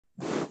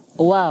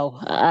Wow,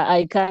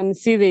 I can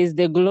see there is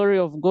the glory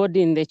of God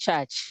in the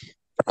church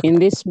in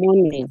this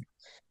morning.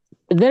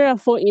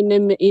 Therefore,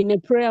 in a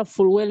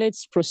prayerful way,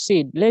 let's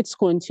proceed. Let's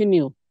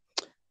continue.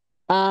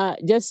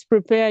 Just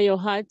prepare your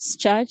hearts,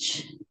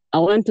 church. I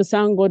want to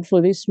thank God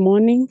for this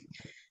morning.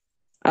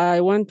 I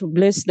want to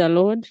bless the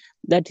Lord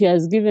that He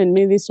has given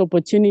me this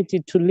opportunity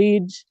to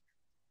lead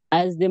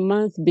as the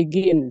month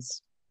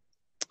begins.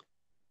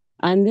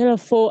 And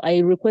therefore, I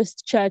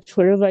request church,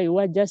 wherever you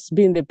are, just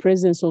be in the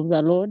presence of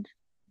the Lord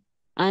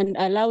and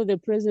allow the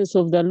presence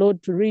of the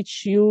Lord to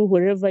reach you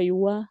wherever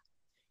you are.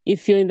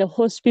 If you're in the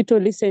hospital,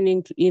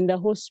 listening in the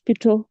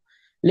hospital,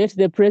 let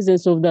the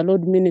presence of the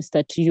Lord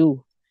minister to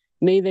you.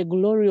 May the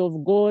glory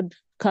of God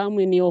come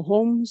in your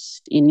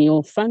homes, in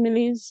your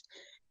families,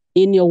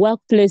 in your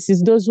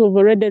workplaces, those who have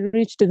already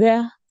reached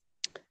there.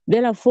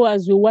 Therefore,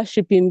 as we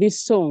worship in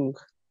this song,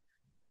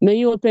 may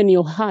you open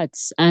your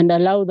hearts and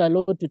allow the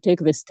Lord to take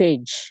the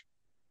stage.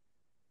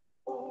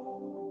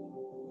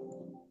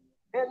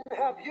 And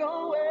have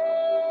your way.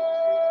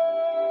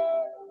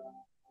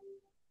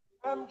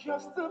 I'm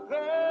just a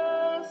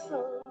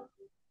vessel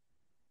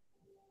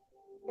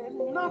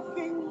and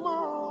nothing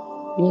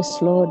more.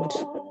 Yes, Lord.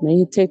 May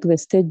you take the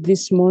stage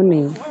this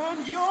morning.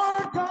 When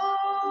you're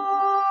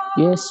done,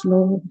 Yes,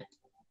 Lord.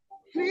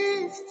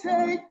 please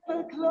take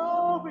the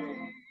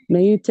glory.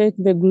 May you take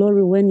the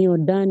glory when you're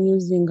done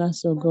using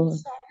us, oh God.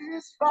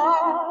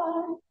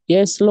 Satisfied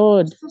Yes,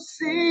 Lord. to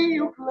see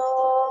you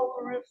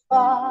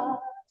glorified.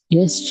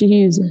 Yes,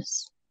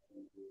 Jesus.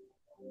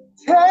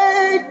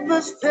 Take the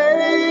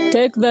stage.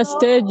 Take the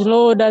stage,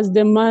 Lord, as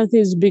the month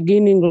is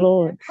beginning,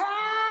 Lord.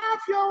 Have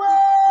your way.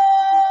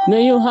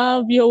 May you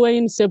have your way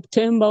in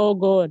September, oh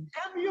God.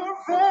 I'm your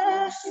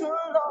vessel,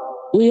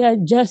 Lord. We are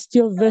just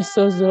your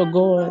vessels, oh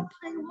God.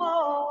 Nothing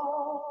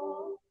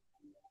more.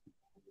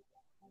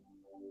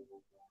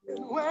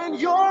 And when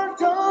you're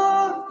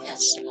done,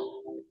 Yes,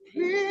 Lord.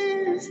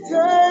 please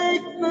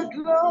take the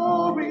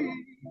glory.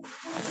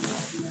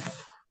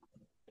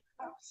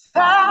 I'm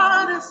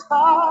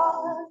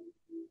satisfied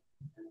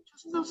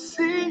just to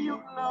see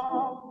you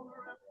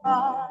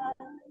glorified.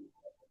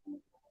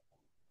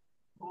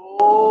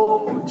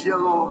 Oh, dear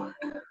Lord,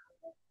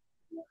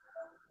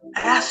 I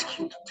ask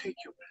you to take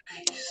your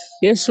place.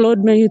 Yes,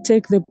 Lord, may you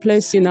take the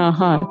place in our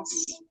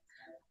hearts.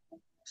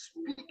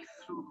 Speak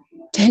through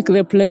me. Take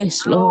the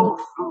place, Lord.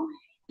 Flow through me.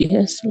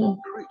 Yes, Lord.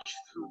 Preach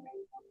through me.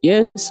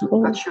 Yes,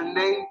 Lord. Let your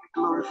name be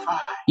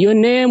glorified. Your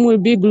name will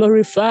be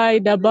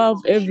glorified above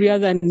every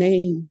other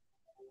name.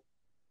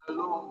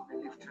 Alone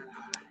be lifted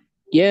high.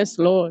 Yes,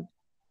 Lord.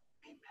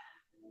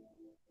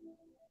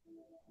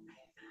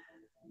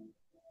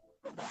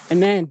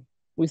 Amen.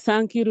 We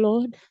thank you,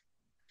 Lord.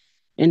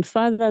 And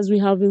Father, as we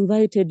have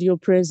invited your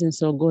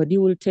presence, oh God,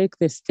 you will take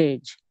the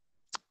stage.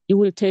 You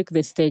will take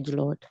the stage,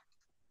 Lord.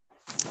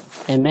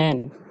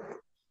 Amen.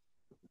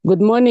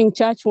 Good morning,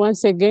 church,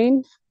 once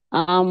again.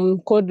 I'm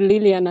called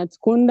Lilian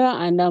Atukunda,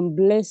 and I'm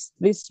blessed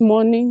this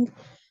morning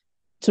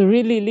to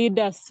really lead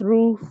us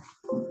through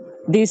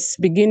this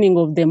beginning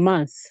of the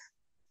month.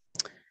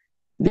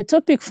 The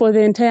topic for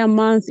the entire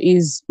month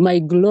is "My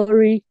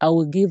glory I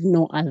will give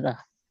no other."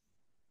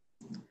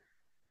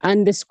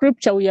 And the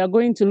scripture we are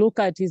going to look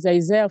at is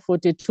Isaiah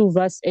 42,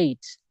 verse 8.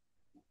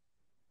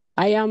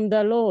 I am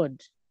the Lord,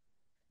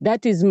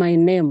 that is my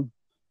name,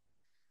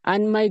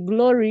 and my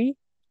glory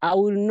I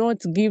will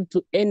not give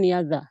to any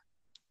other,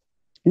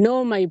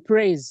 nor my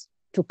praise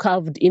to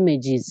carved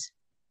images.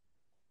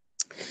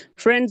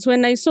 Friends,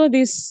 when I saw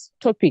this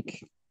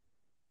topic,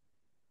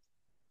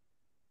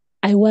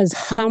 I was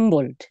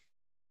humbled.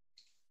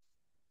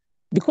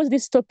 Because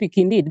this topic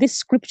indeed, this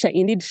scripture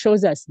indeed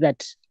shows us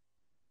that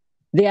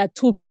there are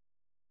two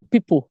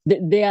people,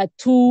 there are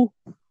two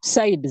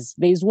sides.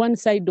 There is one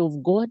side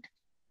of God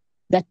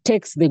that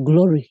takes the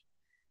glory,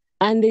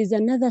 and there is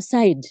another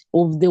side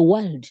of the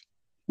world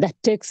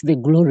that takes the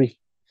glory.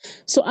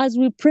 So as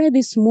we pray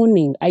this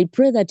morning, I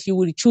pray that you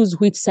will choose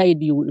which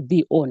side you will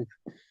be on.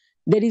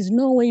 There is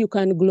no way you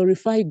can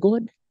glorify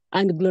God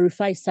and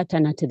glorify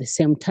Satan at the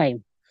same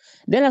time.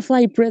 Therefore,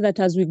 I pray that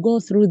as we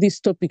go through this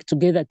topic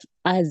together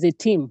as a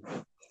team,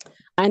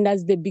 and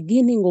as the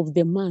beginning of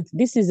the month,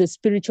 this is a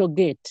spiritual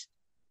gate.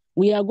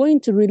 We are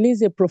going to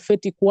release a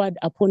prophetic word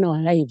upon our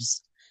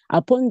lives,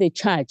 upon the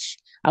church,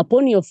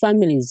 upon your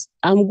families.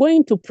 I'm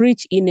going to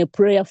preach in a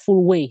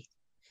prayerful way.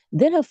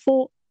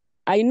 Therefore,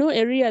 I know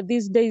Eria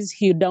these days,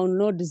 he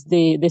downloads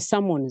the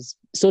sermons.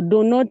 So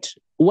do not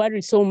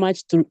worry so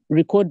much to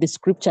record the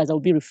scriptures I'll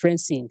be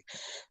referencing.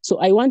 So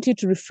I want you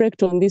to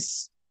reflect on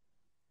this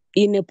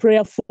in a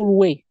prayerful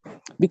way,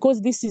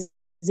 because this is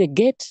a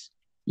gate.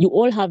 You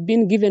all have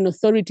been given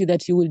authority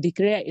that you will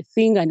declare a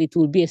thing and it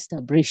will be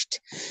established.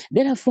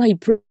 Therefore, I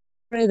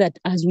pray that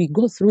as we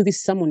go through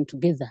this sermon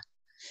together,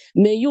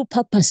 may you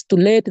purpose to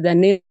let the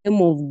name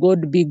of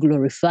God be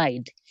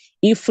glorified.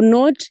 If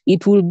not,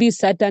 it will be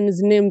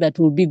Satan's name that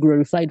will be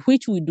glorified,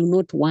 which we do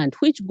not want,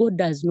 which God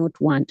does not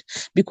want,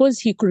 because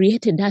he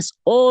created us,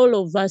 all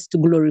of us, to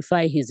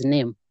glorify his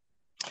name.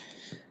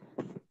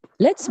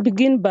 Let's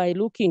begin by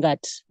looking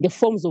at the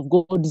forms of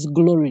God's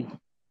glory.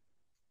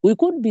 We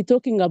could be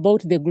talking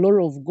about the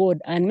glory of God,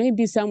 and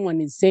maybe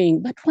someone is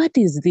saying, but what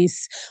is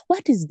this?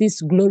 What is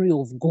this glory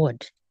of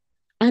God?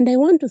 And I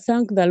want to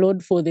thank the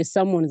Lord for the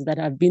sermons that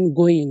have been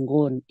going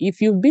on.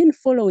 If you've been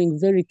following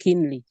very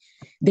keenly,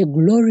 the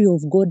glory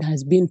of God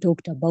has been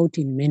talked about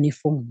in many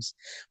forms.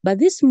 But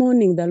this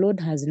morning, the Lord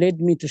has led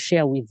me to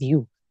share with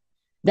you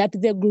that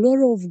the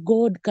glory of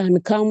God can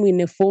come in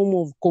a form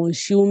of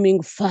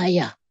consuming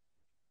fire.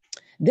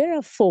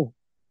 Therefore,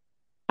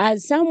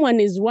 as someone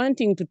is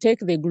wanting to take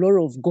the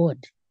glory of God,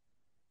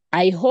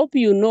 I hope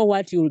you know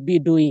what you'll be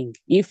doing.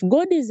 If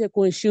God is a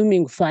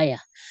consuming fire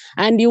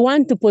and you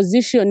want to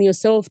position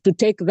yourself to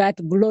take that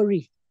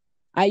glory,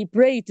 I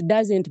pray it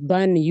doesn't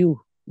burn you.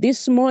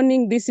 This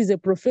morning, this is a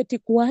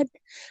prophetic word.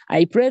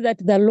 I pray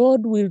that the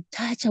Lord will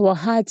touch our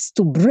hearts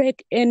to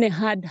break any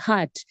hard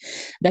heart,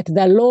 that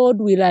the Lord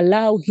will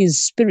allow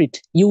his spirit,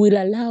 you will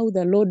allow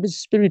the Lord's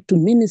spirit to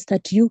minister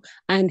to you,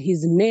 and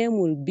his name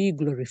will be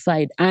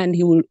glorified, and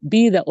he will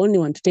be the only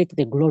one to take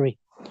the glory.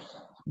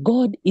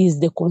 God is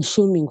the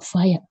consuming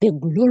fire. The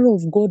glory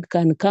of God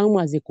can come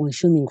as a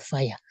consuming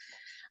fire.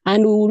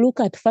 And we will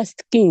look at 1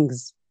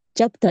 Kings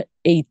chapter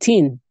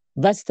 18,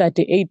 verse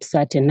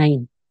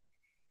 38-39.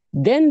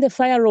 Then the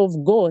fire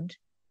of God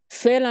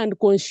fell and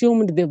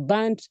consumed the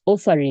burnt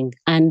offering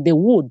and the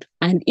wood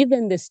and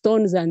even the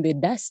stones and the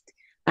dust,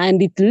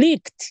 and it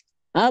licked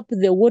up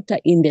the water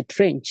in the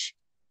trench.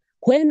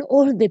 When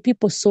all the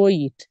people saw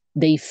it,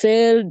 they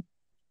fell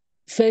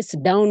face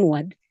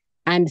downward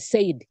and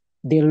said,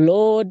 "The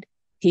Lord,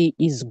 he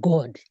is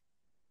God."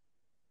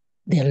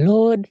 The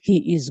Lord,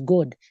 he is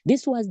God.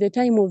 This was the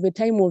time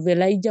of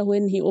Elijah,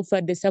 when he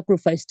offered the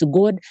sacrifice to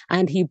God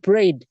and he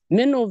prayed.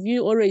 Many of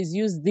you always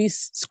use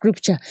this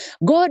scripture.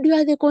 God, you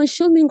are the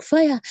consuming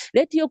fire.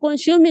 Let your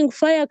consuming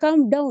fire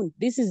come down.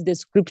 This is the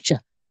scripture.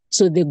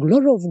 So the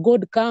glory of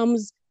God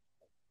comes.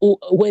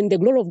 When the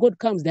glory of God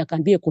comes, there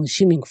can be a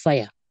consuming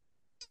fire.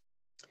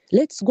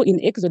 Let's go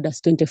in Exodus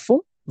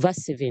 24,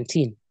 verse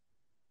 17.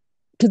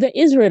 To the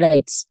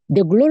Israelites,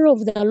 the glory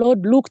of the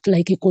Lord looked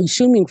like a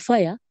consuming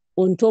fire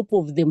on top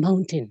of the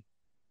mountain.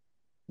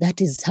 That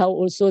is how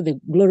also the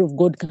glory of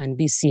God can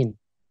be seen.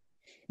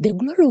 The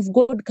glory of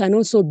God can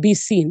also be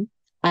seen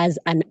as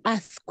an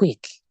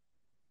earthquake,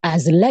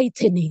 as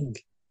lightning.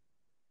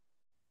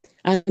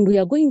 And we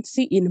are going to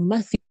see in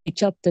Matthew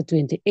chapter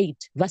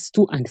 28, verse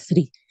 2 and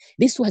 3.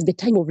 This was the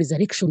time of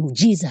resurrection of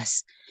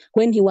Jesus,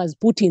 when he was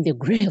put in the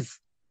grave.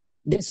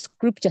 The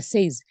scripture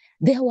says,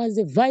 there was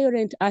a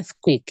violent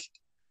earthquake,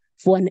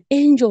 for an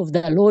angel of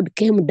the Lord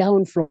came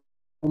down from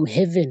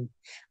heaven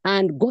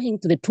and, going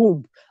to the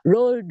tomb,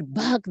 rolled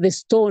back the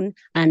stone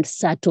and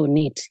sat on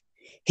it.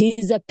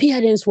 His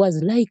appearance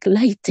was like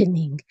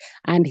lightning,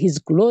 and his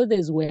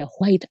clothes were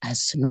white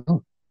as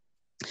snow.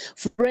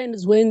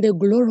 Friends, when the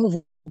glory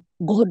of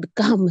God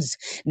comes,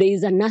 there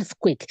is an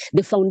earthquake,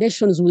 the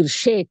foundations will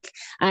shake,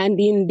 and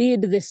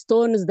indeed the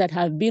stones that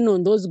have been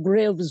on those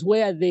graves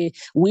where the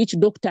witch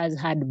doctors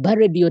had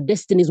buried your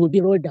destinies will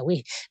be rolled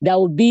away. There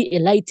will be a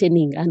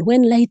lightning, and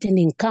when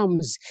lightning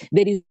comes,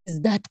 there is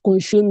that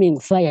consuming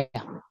fire.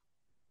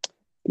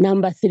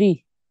 Number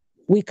 3,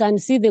 we can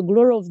see the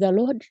glory of the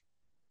Lord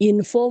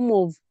in form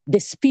of the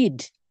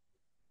speed.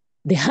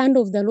 The hand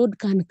of the Lord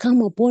can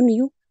come upon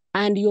you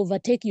and you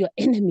overtake your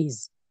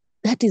enemies.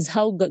 That is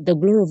how the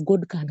glory of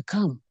God can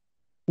come.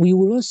 We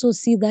will also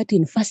see that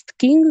in 1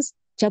 Kings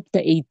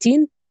chapter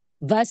 18,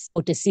 verse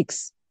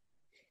 46.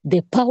 The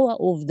power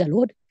of the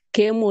Lord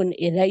came on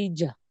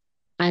Elijah,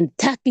 and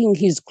tucking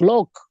his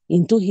cloak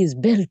into his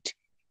belt,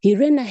 he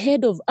ran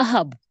ahead of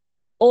Ahab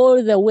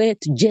all the way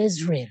to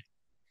Jezreel.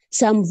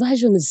 Some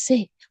versions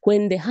say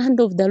when the hand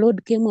of the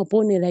Lord came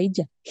upon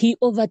Elijah, he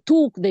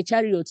overtook the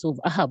chariots of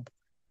Ahab.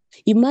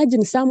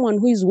 Imagine someone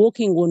who is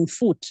walking on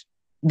foot,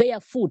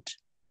 barefoot,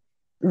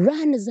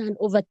 runs and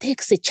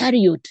overtakes a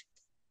chariot.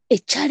 A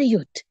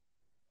chariot.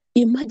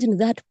 Imagine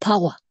that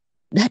power.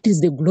 That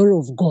is the glory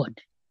of God.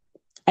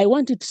 I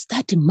want you to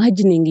start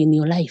imagining in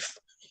your life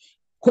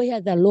where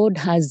the Lord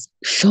has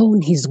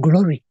shown his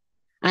glory.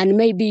 And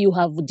maybe you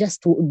have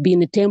just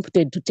been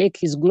tempted to take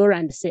his glory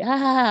and say,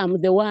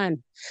 I'm the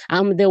one.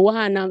 I'm the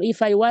one.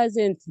 If I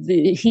wasn't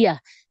here,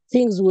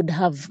 things would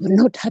have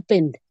not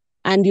happened.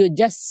 And you're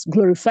just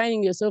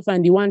glorifying yourself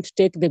and you want to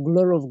take the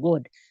glory of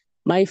God.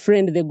 My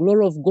friend, the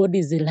glory of God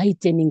is a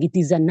lightning. It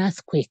is an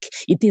earthquake.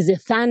 It is a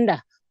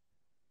thunder.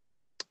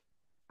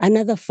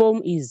 Another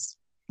form is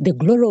the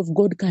glory of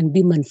God can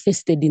be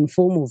manifested in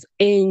form of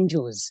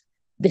angels,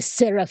 the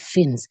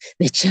seraphims,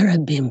 the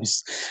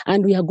cherubims.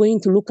 And we are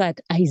going to look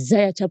at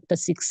Isaiah chapter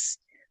 6,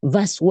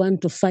 verse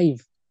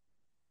 1-5.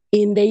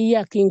 In the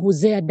year King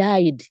Hosea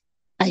died,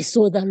 I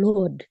saw the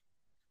Lord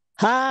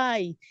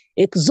high,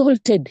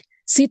 exalted,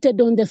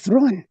 seated on the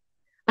throne,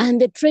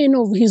 and the train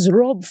of his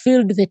robe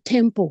filled the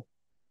temple.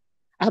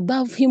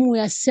 Above him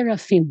were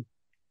seraphim,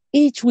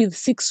 each with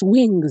 6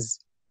 wings.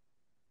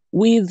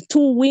 With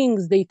 2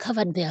 wings, they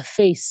covered their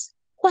face.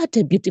 What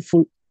a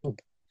beautiful thing.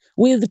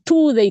 With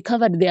 2, they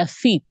covered their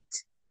feet.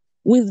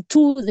 With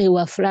 2, they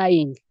were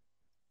flying.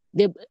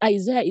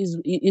 Isaiah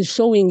is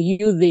showing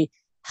you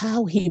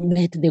how he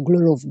met the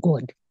glory of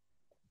God.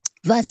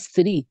 Verse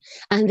 3,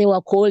 and they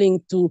were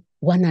calling to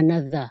one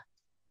another,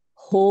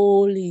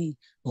 holy,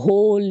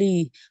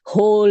 holy,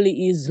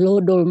 holy is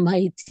Lord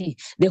Almighty.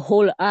 The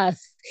whole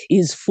earth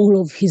is full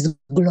of his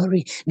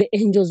glory. The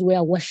angels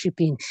were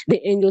worshiping.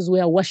 The angels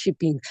were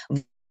worshiping.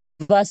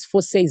 Verse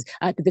 4 says,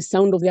 at the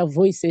sound of their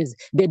voices,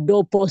 the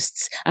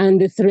doorposts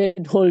and the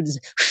thresholds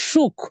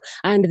shook,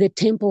 and the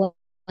temple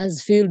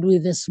was filled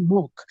with the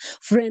smoke.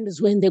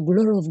 Friends, when the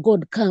glory of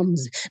God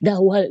comes,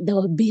 there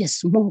will be a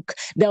smoke.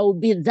 There will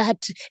be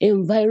that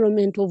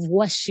environment of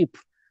worship.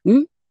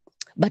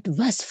 But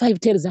verse 5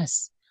 tells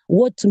us,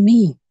 woe to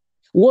me,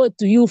 woe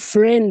to you,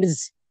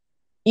 friends,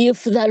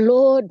 if the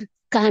Lord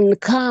can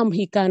come,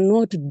 he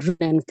cannot draw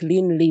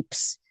unclean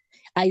lips.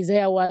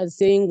 Isaiah was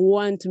saying,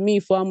 want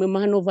me, for I'm a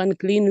man of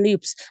unclean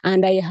lips,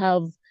 and I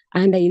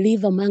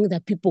live among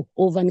the people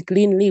of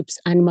unclean lips,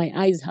 and my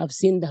eyes have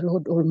seen the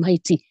Lord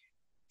Almighty.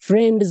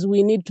 Friends,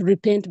 we need to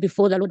repent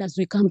before the Lord as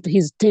we come to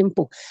his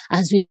temple.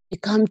 As we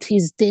come to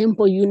his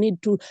temple, you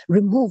need to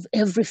remove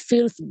every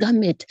filth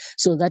garment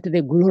so that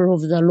the glory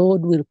of the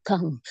Lord will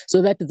come,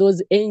 so that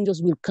those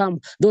angels will come,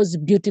 those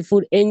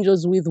beautiful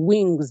angels with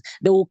wings,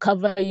 they will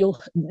cover you,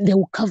 they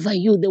will cover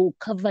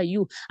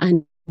you,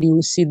 and you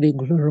will see the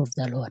glory of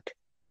the Lord.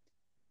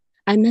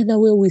 Another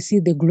way we see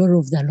the glory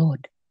of the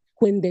Lord,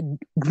 when the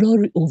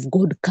glory of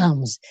God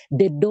comes,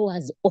 the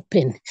doors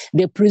open,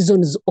 the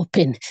prisons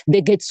open,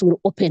 the gates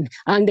will open,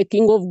 and the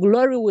King of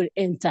glory will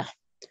enter.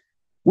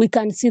 We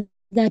can see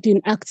that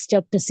in Acts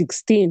chapter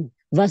 16,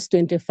 verse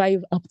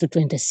 25 up to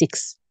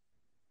 26.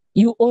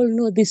 You all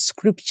know this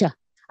scripture.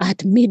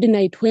 At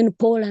midnight, when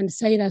Paul and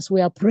Silas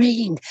were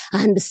praying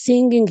and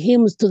singing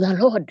hymns to the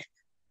Lord,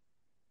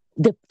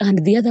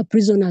 and the other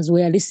prisoners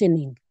were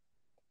listening,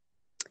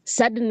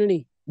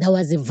 suddenly there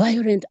was a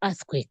violent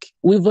earthquake.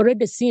 We've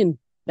already seen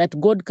that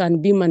God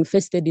can be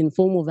manifested in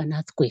form of an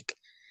earthquake.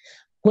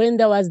 When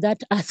there was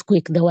that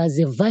earthquake, there was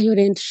a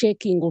violent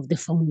shaking of the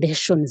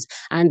foundations,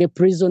 and the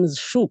prisons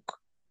shook.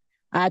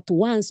 At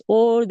once,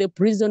 all the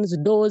prison's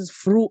doors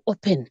flew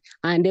open,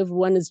 and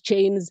everyone's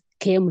chains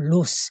came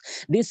loose.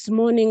 This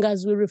morning,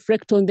 as we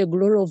reflect on the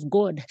glory of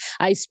God,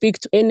 I speak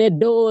to any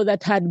door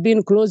that had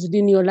been closed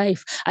in your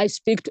life. I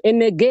speak to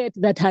any gate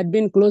that had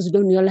been closed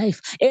on your life,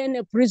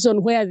 any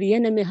prison where the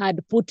enemy had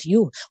put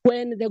you.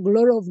 When the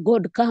glory of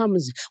God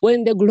comes,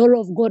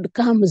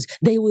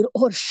 they will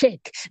all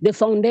shake. The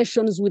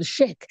foundations will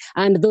shake,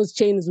 and those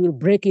chains will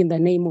break in the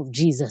name of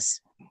Jesus.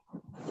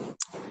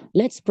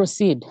 Let's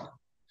proceed.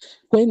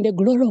 When the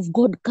glory of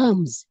God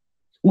comes,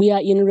 we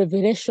are in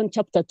Revelation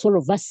chapter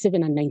 12, verse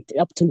 7 and 9,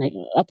 up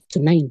to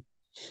 9.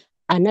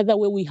 Another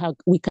way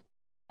we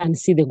can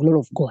see the glory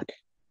of God.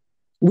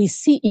 We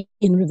see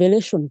in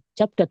Revelation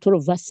chapter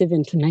 12, verse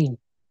 7 to 9,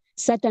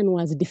 Satan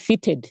was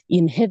defeated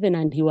in heaven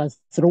and he was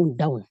thrown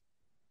down.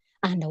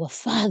 And our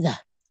Father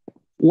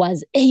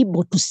was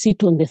able to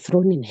sit on the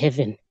throne in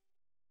heaven.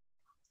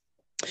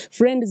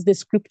 Friends, the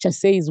scripture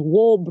says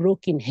war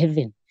broke in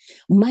heaven.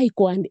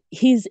 Michael and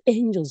his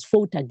angels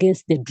fought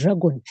against the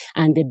dragon,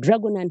 and the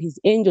dragon and his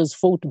angels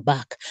fought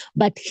back.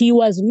 But he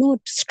was not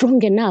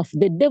strong enough.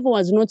 The devil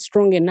was not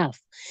strong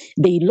enough.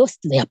 They lost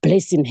their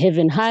place in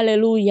heaven.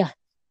 Hallelujah.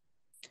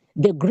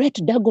 The great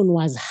dragon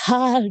was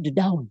hurled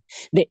down.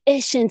 The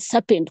ancient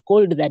serpent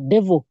called the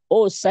devil,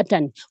 or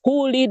Satan,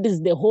 who leads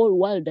the whole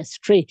world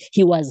astray,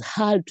 he was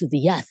hurled to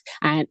the earth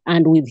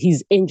and with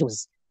his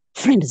angels.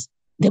 Friends,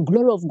 the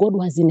glory of God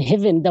was in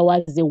heaven. There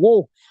was a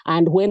war.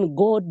 And when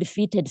God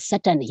defeated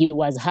Satan, he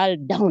was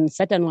hurled down.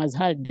 Satan was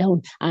hurled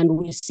down. And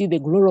we see the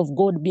glory of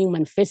God being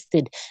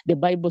manifested. The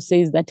Bible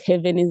says that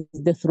heaven is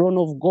the throne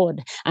of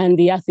God and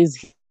the earth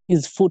is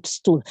his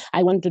footstool.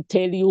 I want to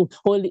tell you,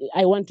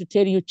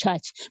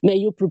 church, may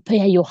you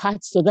prepare your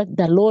hearts so that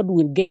the Lord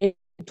will get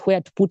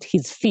where to put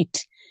his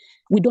feet.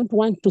 We don't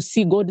want to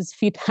see God's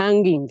feet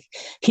hanging.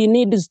 He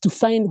needs to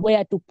find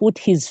where to put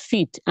his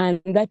feet, and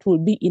that will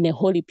be in a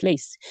holy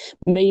place.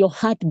 May your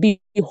heart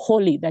be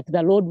holy, that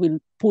the Lord will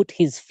put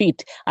his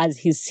feet as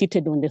he's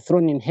seated on the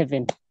throne in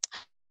heaven.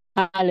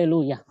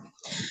 Hallelujah.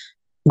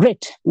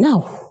 Great.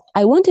 Now,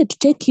 I wanted to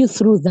take you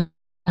through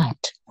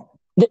that.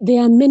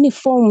 There are many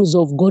forms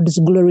of God's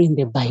glory in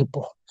the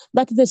Bible,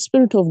 but the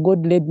Spirit of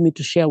God led me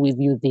to share with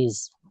you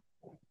these.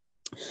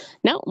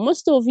 Now,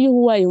 most of you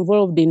who are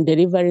involved in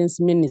deliverance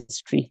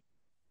ministry,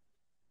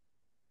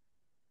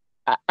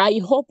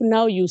 I hope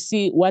now you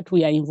see what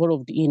we are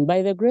involved in.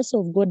 By the grace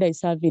of God, I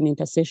serve in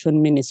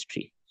intercession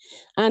ministry.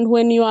 And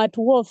when you are at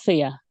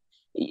warfare,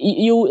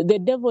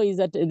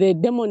 the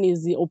demon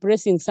is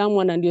oppressing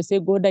someone, and you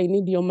say, God, I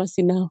need your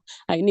mercy now.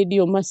 I need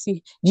your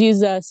mercy.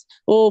 Jesus,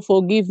 oh,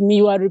 forgive me.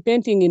 You are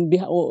repenting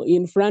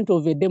in front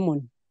of a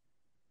demon.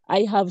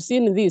 I have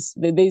seen this.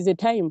 There is a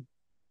time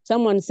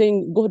someone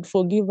saying, God,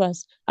 forgive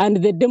us, and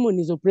the demon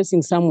is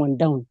oppressing someone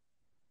down.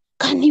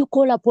 Can you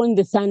call upon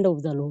the thunder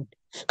of the Lord?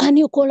 Can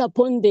you call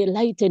upon the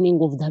lightning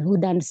of the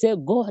Lord and say,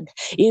 God,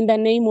 in the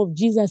name of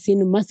Jesus,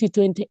 in Matthew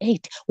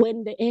 28,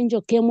 when the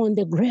angel came on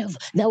the grave,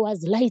 there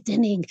was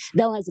lightning,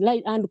 there was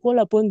light, and call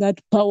upon that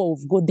power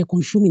of God, the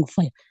consuming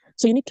fire.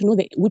 So you need to know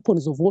the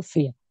weapons of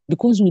warfare,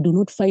 because we do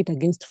not fight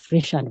against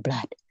flesh and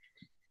blood.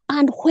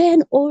 And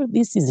when all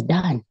this is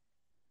done,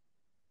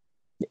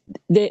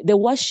 the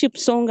worship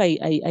song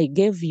I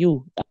gave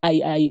you,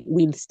 I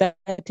will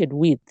started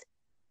with,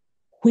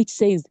 which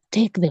says,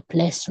 take the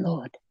place,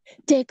 Lord.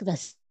 Take the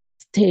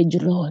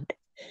stage, Lord.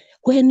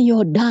 When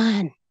you're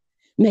done,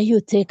 may you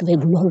take the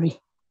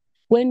glory.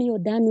 When you're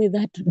done with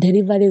that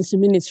deliverance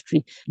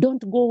ministry,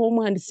 don't go home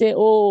and say,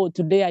 oh,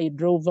 today I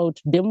drove out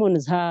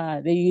demons.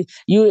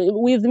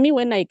 With me,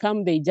 when I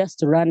come, they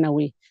just run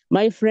away.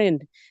 My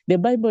friend, the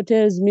Bible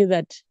tells me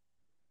that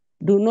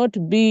do not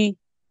be,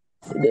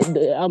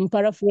 I'm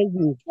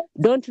paraphrasing,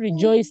 don't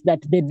rejoice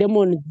that the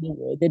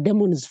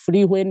demons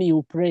flee when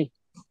you pray,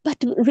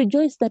 but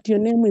rejoice that your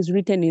name is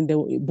written in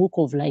the book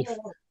of life.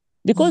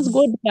 Because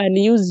God can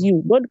use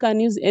you. God can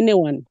use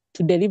anyone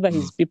to deliver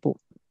his people.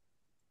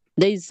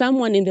 There is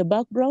someone in the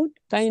background,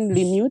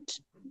 kindly mute.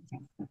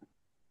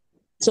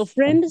 So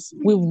friends,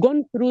 we've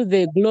gone through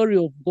the glory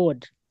of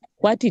God,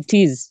 what it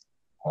is.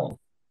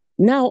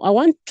 Now, I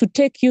want to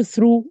take you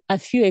through a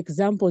few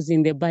examples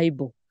in the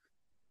Bible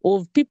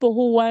of people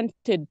who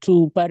wanted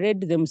to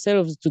parade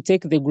themselves to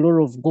take the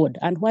glory of God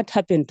and what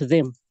happened to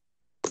them.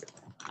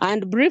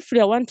 And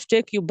briefly, I want to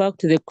take you back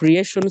to the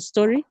creation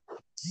story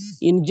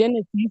in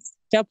Genesis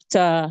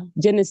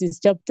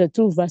chapter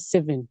 2, verse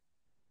 7.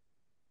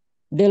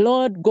 The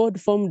Lord God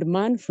formed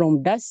man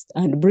from dust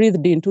and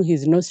breathed into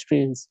his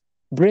nostrils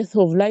breath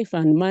of life,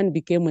 and man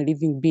became a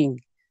living being.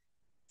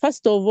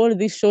 First of all,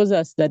 this shows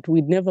us that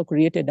we never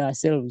created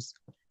ourselves.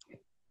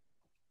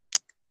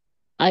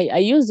 I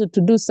used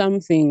to do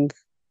something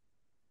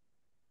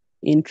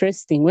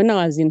interesting. When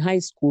I was in high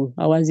school,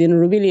 I was in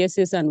Rubili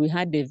SS and we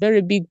had a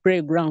very big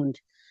playground.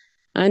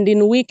 And in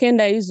the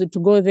weekend, I used to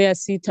go there,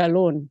 sit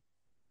alone.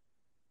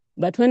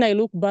 But when I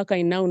look back,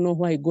 I now know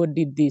why God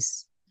did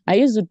this. I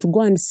used to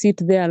go and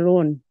sit there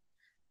alone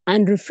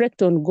and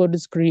reflect on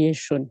God's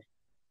creation.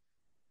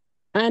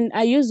 And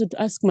I used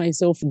to ask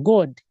myself,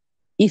 God,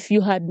 if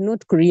you had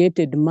not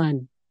created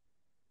man,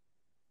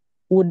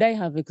 would I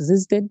have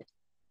existed?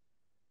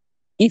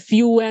 If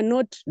you were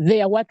not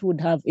there, what would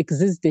have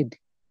existed?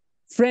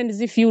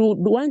 Friends, if you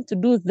want to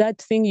do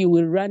that thing, you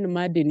will run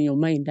mad in your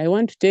mind. I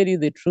want to tell you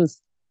the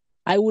truth.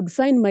 I would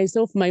find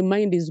myself, my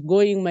mind is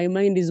going,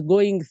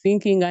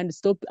 thinking and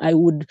stop. I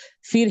would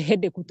feel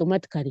headache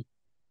automatically.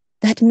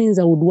 That means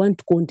I would want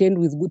to contend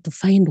with God to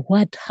find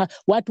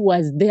what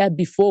was there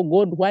before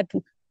God,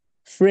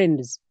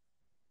 Friends,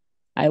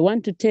 I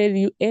want to tell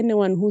you,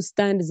 anyone who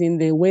stands in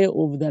the way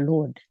of the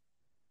Lord,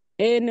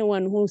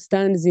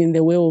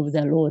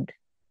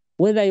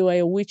 whether you are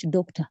a witch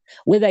doctor,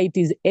 whether it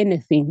is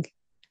anything,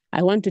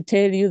 I want to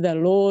tell you the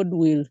Lord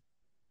will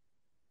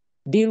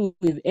deal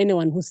with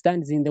anyone who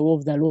stands in the way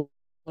of the Lord,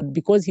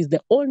 because he's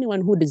the only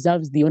one who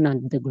deserves the honor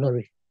and the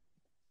glory.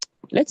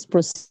 Let's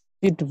proceed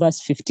to verse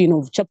 15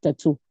 of chapter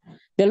 2.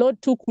 The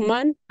Lord took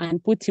man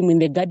and put him in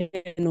the Garden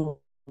of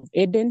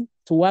Eden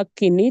to work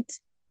in it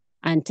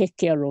and take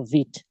care of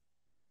it.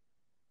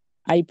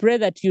 I pray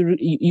that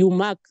you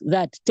mark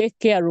that, take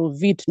care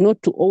of it,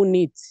 not to own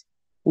it.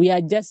 We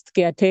are just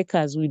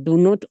caretakers. We do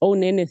not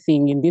own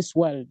anything in this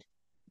world.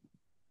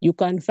 You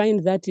can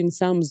find that in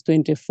Psalms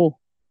 24.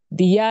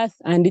 The earth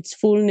and its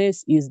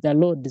fullness is the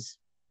Lord's.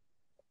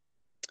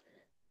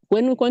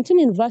 When we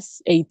continue in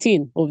verse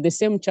 18 of the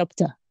same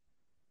chapter,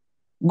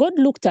 God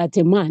looked at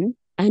a man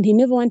and he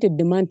never wanted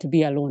the man to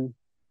be alone.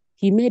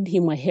 He made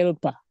him a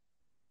helper.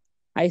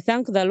 I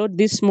thank the Lord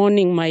this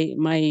morning,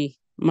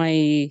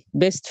 my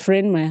best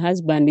friend, my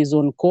husband, is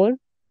on call.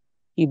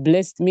 He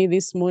blessed me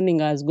this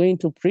morning. I was going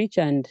to preach,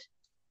 and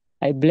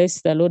I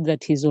bless the Lord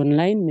that he's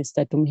online.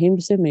 Mr.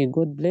 Tumuhimbise, may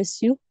God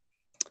bless you.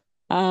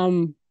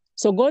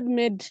 So God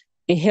made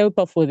a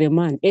helper for the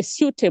man, a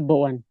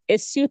suitable one.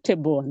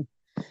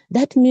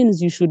 That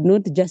means you should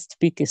not just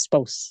pick a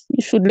spouse.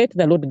 You should let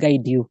the Lord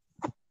guide you.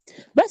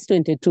 Verse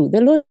 22,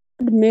 the Lord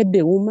made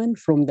the woman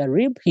from the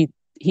rib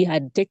he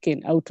had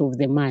taken out of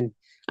the man,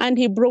 and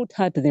he brought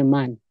her to the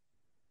man.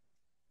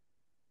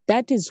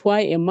 That is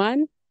why a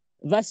man,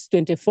 verse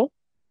 24,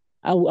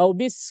 I'll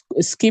be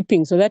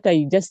skipping so that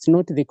I just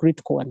note the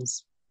critical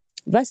ones.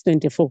 Verse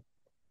 24,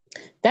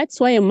 that's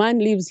why a man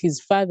leaves his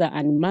father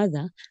and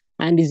mother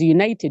and is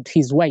united to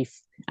his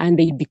wife, and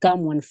they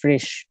become one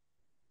flesh.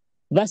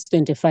 Verse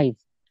 25,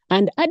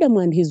 and Adam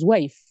and his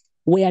wife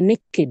were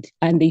naked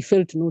and they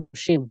felt no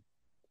shame.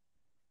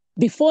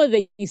 Before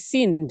they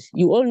sinned,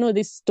 you all know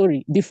this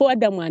story. Before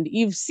Adam and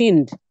Eve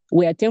sinned,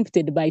 were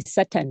tempted by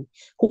Satan,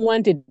 who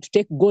wanted to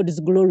take God's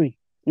glory.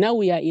 Now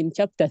we are in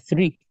chapter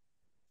 3,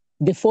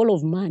 the fall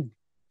of man.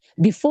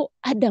 Before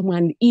Adam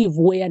and Eve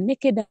were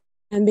naked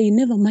and they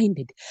never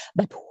minded.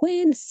 But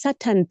when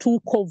Satan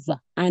took over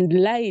and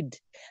lied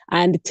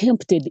and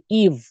tempted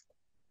Eve,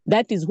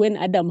 that is when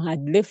Adam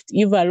had left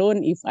Eve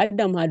alone. If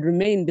Adam had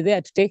remained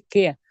there to take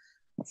care,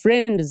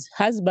 friends,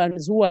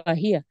 husbands who are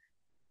here,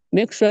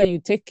 make sure you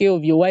take care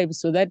of your wives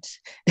so that,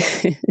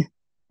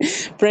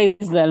 praise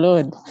the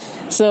Lord.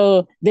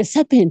 So the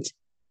serpent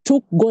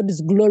took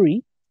God's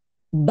glory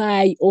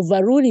by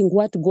overruling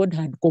what God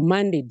had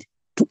commanded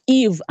to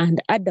Eve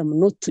and Adam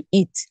not to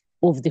eat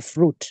of the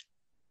fruit.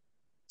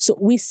 So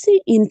we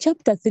see in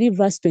chapter 3,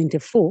 verse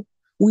 24,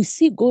 we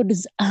see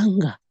God's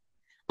anger,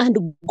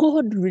 and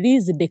God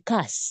released the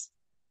curse.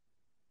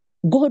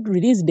 God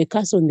released the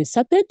curse on the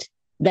serpent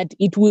that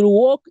it will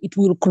walk, it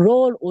will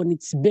crawl on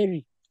its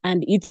belly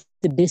and eat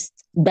the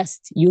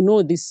dust. You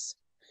know this.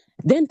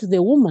 Then to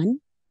the woman,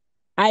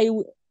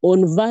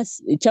 on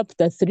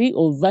chapter 3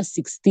 of verse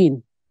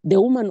 16, the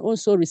woman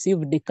also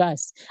received the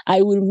curse.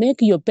 I will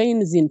make your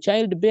pains in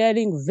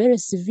childbearing very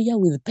severe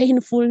with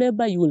painful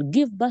labor. You will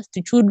give birth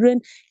to children.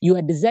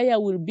 Your desire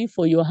will be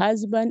for your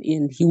husband,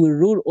 and he will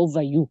rule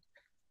over you.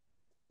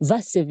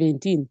 Verse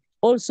 17,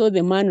 also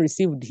the man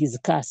received his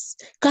curse.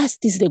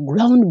 Cursed is the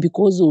ground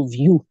because of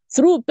you.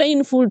 Through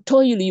painful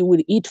toil, you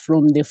will eat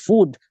from the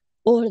food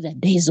all the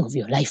days of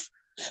your life.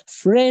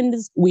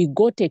 Friends, we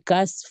got a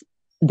curse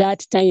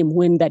that time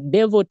when the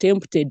devil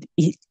tempted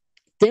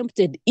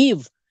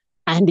Eve,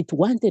 and it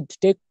wanted to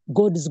take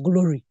God's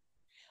glory.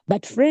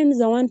 But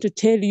friends, I want to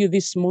tell you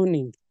this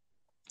morning,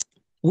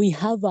 we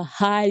have a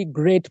high,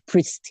 great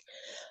priest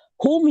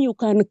whom you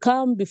can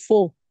come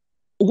before.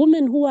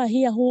 Women who are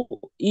here, who,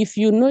 if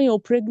you know you're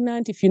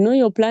pregnant, if you know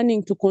you're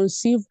planning to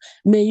conceive,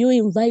 may you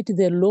invite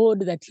the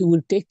Lord that he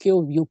will take care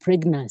of your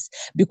pregnancy.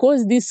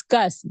 Because this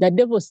curse, the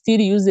devil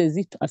still uses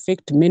it to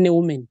affect many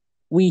women.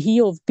 We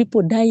hear of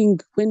people dying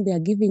when they are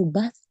giving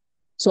birth.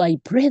 So I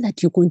pray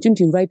that you continue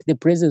to invite the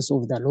presence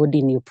of the Lord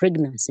in your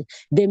pregnancy.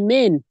 The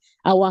men,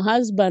 our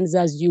husbands,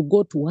 as you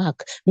go to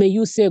work, may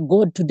you say,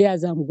 God, today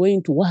as I'm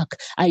going to work,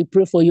 I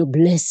pray for your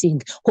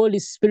blessing. Holy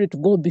Spirit,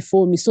 go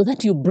before me so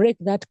that you break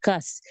that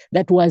curse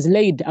that was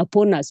laid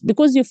upon us.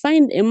 Because you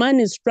find a man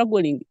is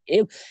struggling.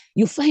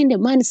 You find a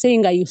man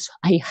saying,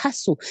 I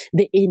hustle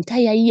the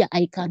entire year,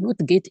 I cannot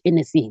get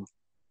anything.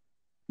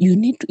 You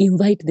need to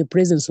invite the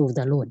presence of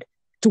the Lord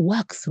to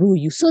work through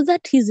you so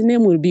that his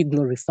name will be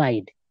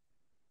glorified.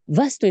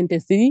 Verse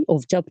 23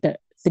 of chapter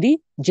 3,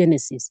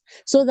 Genesis.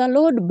 So the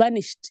Lord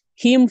banished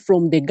him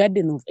from the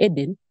Garden of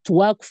Eden to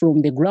work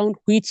from the ground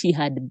which he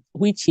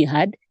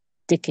had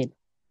taken.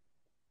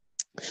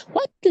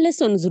 What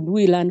lessons would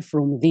we learn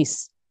from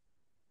this?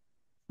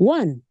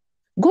 One,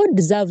 God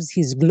deserves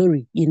his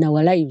glory in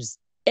our lives.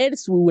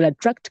 Else we will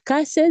attract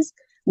curses,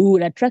 we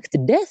will attract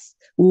death,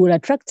 we will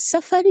attract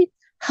suffering,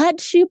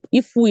 hardship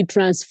if we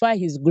transfer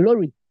his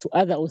glory to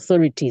other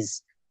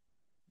authorities.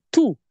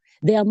 Two,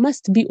 there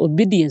must be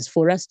obedience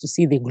for us to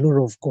see the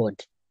glory of God.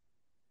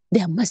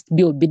 There must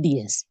be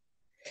obedience.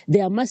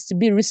 There must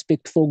be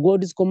respect for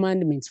God's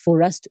commandments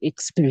for us to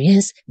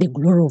experience the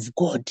glory of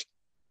God.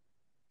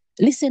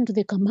 Listen to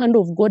the command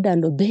of God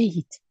and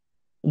obey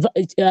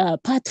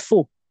it. Part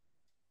 4,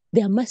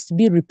 there must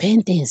be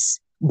repentance,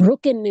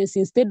 brokenness.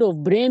 Instead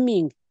of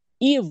blaming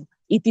Eve,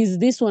 it is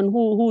this one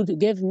who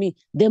gave me.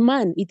 The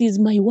man, it is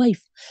my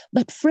wife.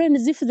 But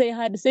friends, if they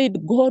had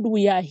said, God,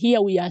 we are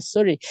here, we are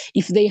sorry,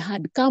 if they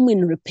had come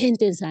in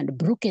repentance and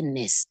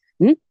brokenness,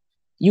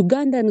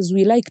 Ugandans,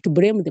 we like to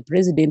blame the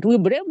president, we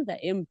blame the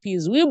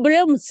MPs, we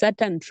blame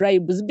certain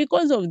tribes.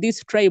 Because of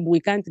this tribe, we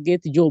can't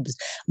get jobs.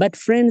 But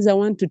friends, I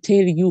want to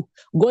tell you,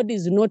 God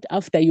is not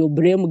after your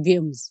blame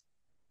games.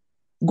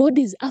 God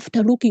is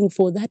after looking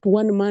for that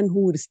one man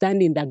who will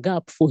stand in the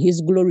gap for his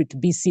glory to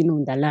be seen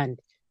on the land.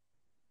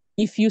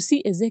 If you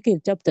see Ezekiel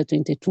chapter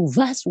 22,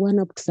 verse 1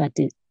 up to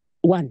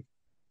 31,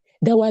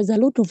 there was a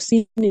lot of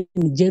sin in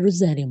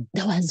Jerusalem.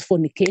 There was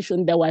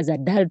fornication, there was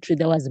adultery,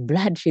 there was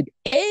bloodshed,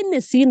 any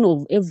sin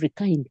of every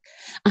kind.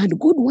 And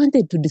God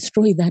wanted to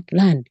destroy that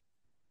land.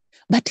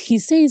 But he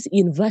says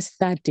in verse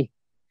 30,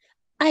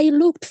 I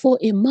looked for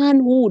a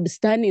man who would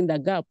stand in the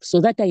gap so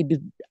that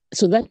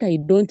I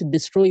don't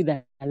destroy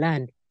the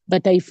land,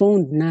 but I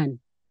found none.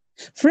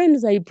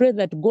 Friends, I pray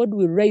that God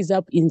will raise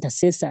up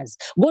intercessors.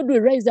 God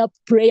will raise up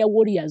prayer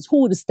warriors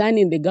who will stand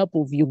in the gap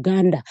of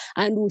Uganda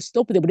and will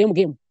stop the blame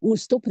game. Will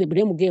stop the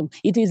blame game.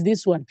 It is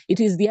this one. It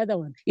is the other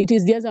one. It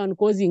is the other one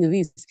causing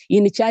this.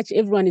 In church,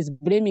 everyone is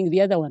blaming the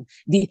other one.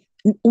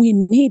 We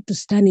need to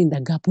stand in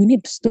the gap. We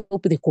need to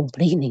stop the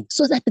complaining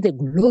so that the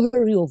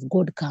glory of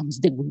God comes.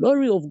 The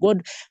glory of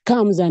God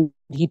comes and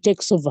he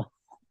takes over.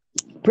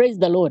 Praise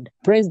the Lord.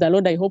 Praise the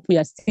Lord. I hope we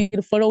are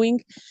still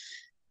following.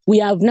 We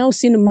have now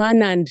seen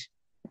man and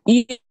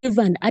Eve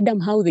and Adam,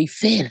 how they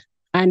fell,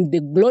 and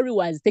the glory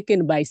was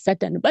taken by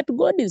Satan. But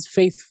God is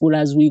faithful,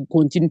 as we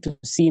continue to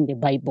see in the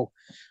Bible.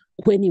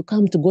 When you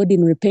come to God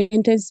in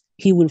repentance,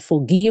 he will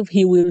forgive.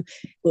 He will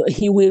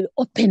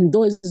open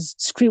those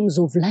streams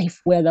of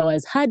life where there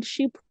was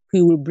hardship.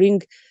 He will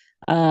bring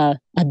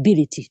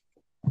ability.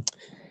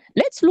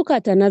 Let's look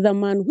at another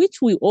man,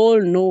 which we all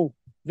know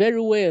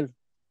very well.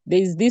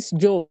 There is this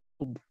Job.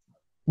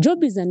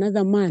 Job is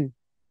another man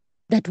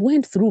that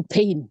went through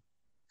pain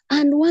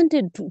and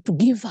wanted to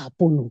give up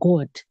on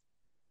God.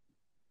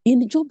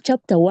 In Job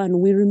chapter 1,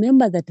 we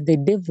remember that the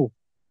devil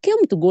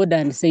came to God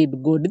and said,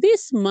 God,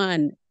 this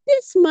man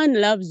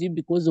loves you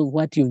because of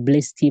what you've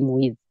blessed him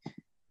with.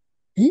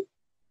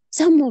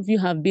 Some of you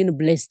have been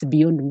blessed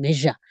beyond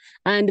measure,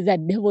 and the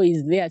devil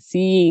is there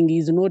seeing,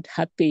 he's not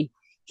happy.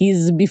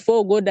 He's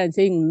before God and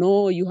saying,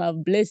 no, you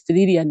have blessed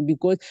Lilian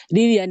because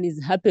Lilian is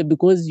happy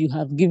because you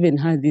have given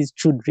her these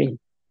children.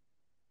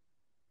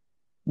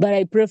 But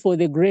I pray for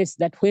the grace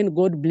that when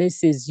God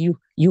blesses you,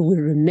 you will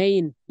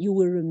remain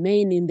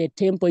in the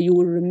temple, you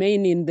will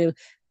remain in the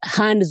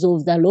hands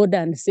of the Lord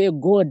and say,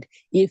 God,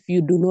 if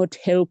you do not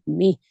help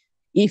me,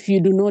 I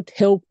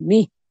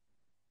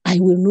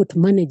will not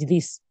manage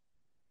this.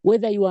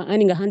 Whether you are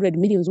earning 100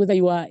 million, whether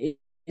you are a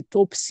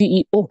top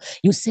CEO,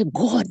 you say,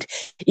 God,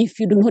 if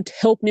you do not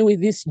help me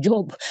with this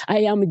job, I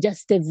am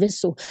just a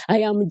vessel.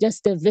 I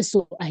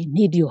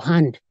need your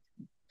hand.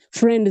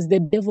 Friends, the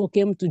devil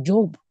came to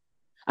Job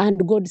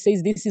and God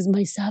says, this is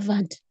my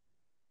servant.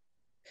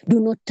 Do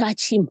not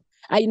touch him.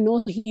 I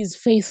know he is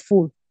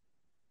faithful.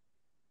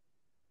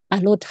 A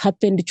lot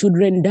happened.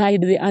 Children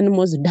died. The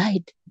animals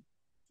died.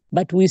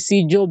 But we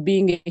see Job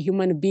being a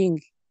human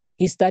being.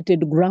 He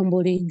started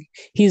grumbling.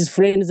 His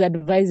friends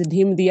advised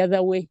him the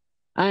other way.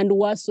 And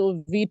worst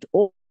of it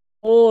all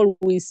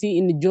we see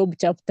in Job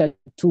chapter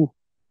 2,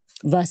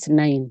 verse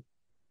 9.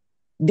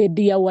 The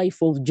dear wife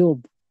of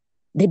Job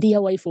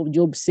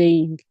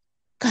saying,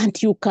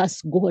 can't you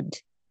curse God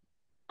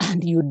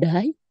and you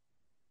die?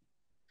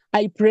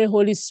 I pray,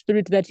 Holy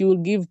Spirit, that you will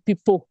give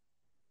people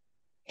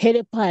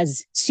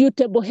helpers,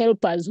 suitable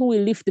helpers who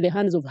will lift the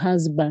hands of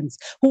husbands,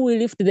 who will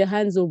lift the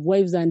hands of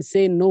wives and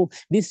say, no,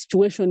 this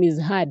situation is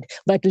hard,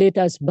 but let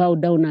us bow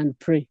down and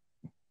pray.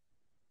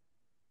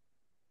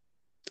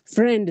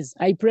 Friends,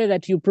 I pray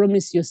that you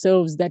promise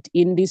yourselves that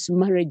in this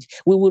marriage,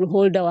 we will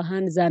hold our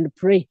hands and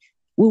pray.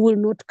 We will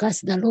not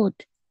curse the Lord.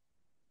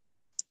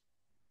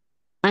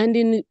 And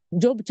in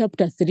Job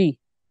chapter 3,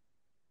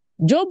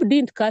 Job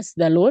didn't curse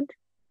the Lord,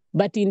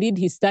 but indeed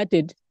he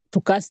started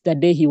to curse the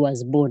day he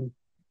was born.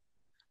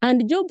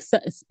 And Job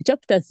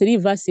chapter 3,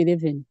 verse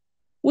 11,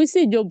 we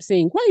see Job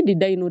saying, why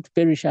did I not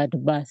perish at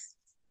birth?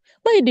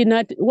 Why did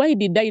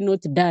I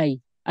not die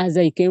as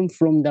I came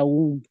from the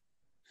womb?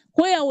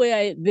 Why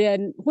were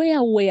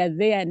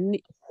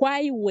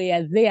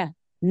their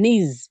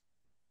knees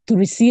to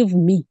receive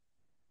me?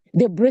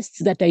 The breasts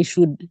that I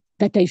should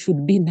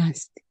be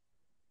nursed.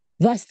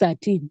 Verse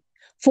 13,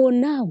 for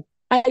now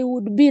I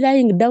would be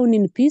lying down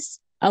in peace.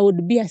 I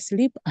would be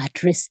asleep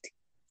at rest.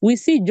 We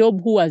see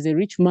Job, who was a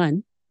rich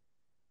man,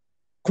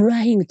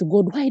 crying to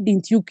God, why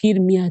didn't you kill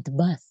me at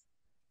birth?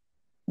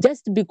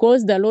 Just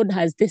because the Lord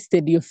has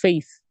tested your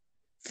faith.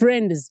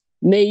 Friends,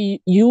 may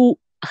you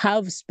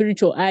have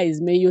spiritual eyes.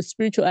 May your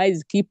spiritual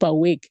eyes keep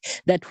awake,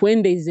 that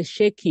when there is a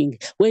shaking,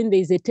 when there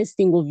is a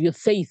testing of your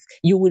faith,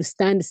 you will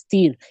stand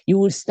still. You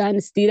will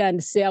stand still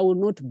and say, I will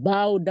not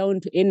bow down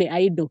to any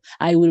idol.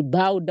 I will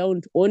bow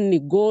down to only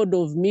God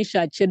of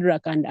Meshach,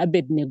 Shadrach, and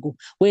Abednego.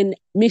 When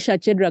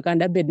Meshach, Shadrach,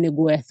 and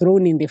Abednego were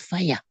thrown in the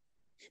fire,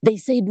 they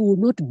said, we will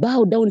not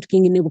bow down to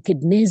King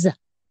Nebuchadnezzar.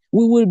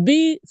 We will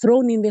be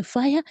thrown in the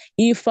fire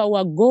if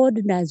our God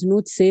does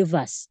not save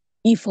us.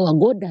 If our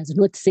God does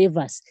not save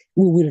us,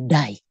 we will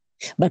die.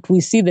 But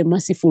we see the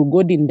merciful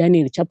God in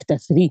Daniel chapter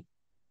 3.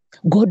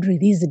 God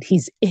released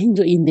his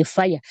angel in the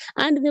fire.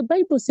 And the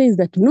Bible says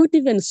that not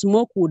even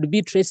smoke would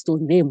be traced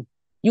on them.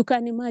 You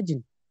can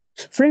imagine.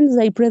 Friends,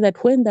 I pray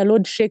that when the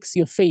Lord shakes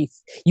your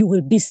faith, you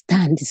will be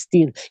stand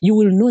still. You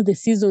will know the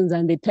seasons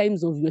and the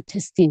times of your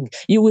testing.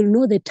 You will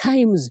know the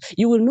times.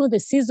 You will know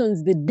the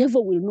seasons. The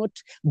devil will not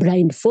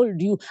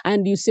blindfold you.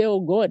 And you say,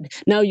 oh God,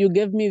 now you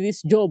gave me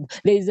this job.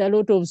 There is a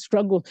lot of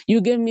struggle. You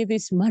gave me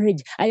this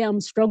marriage. I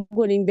am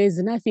struggling. There's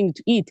nothing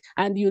to eat.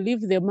 And you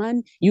leave the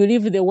man, you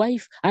leave the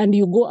wife, and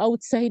you go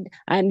outside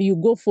and you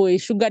go for a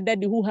sugar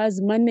daddy who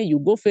has money. You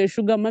go for a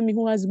sugar mommy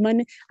who has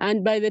money.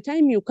 And by the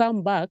time you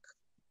come back,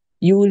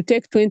 you will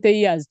take 20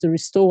 years to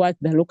restore what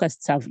the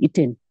locusts have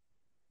eaten,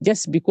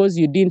 just because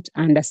you didn't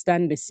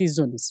understand the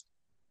seasons.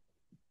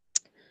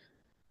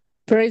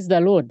 Praise the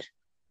Lord.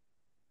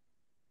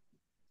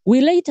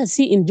 We later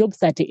see in Job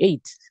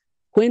 38,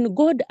 when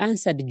God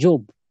answered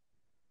Job,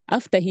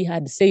 after he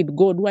had said,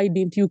 God, why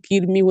didn't you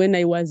kill me when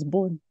I was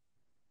born?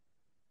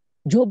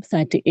 Job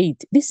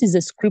 38, this is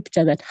a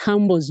scripture that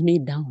humbles me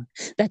down,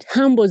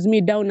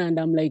 and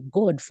I'm like,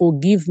 God,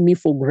 forgive me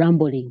for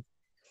grumbling.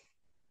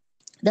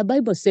 The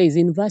Bible says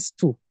in verse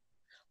 2,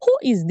 who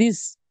is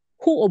this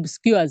who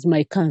obscures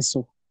my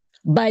counsel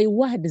by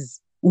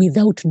words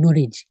without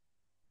knowledge?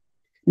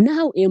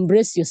 Now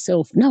embrace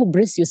yourself. Now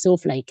brace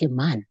yourself like a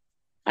man.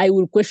 I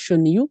will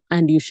question you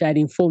and you shall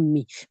inform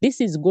me.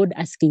 This is God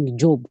asking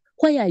Job,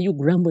 why are you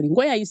grumbling?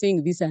 Why are you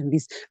saying this and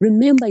this?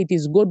 Remember, it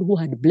is God who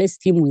had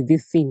blessed him with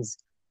these things.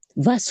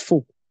 Verse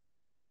 4,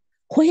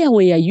 where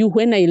were you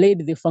when I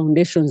laid the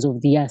foundations of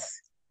the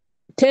earth?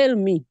 Tell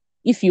me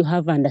if you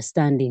have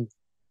understanding.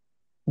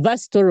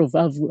 Verse 12,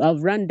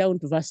 I've run down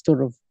to verse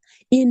 12.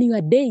 In your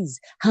days,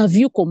 have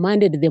you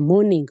commanded the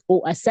morning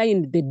or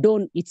assigned the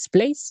dawn its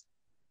place?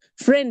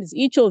 Friends,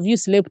 each of you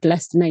slept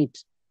last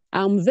night.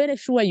 I'm very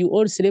sure you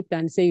all slept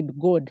and said,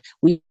 God,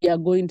 we are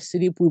going to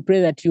sleep. We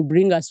pray that you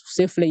bring us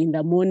safely in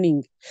the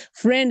morning.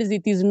 Friends,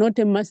 it is not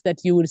a must that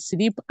you will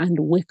sleep and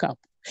wake up.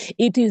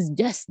 It is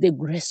just the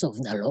grace of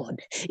the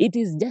Lord. It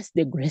is just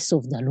the grace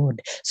of the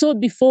Lord. So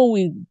before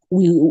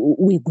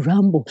we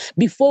grumble,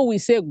 before we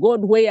say,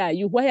 God, where are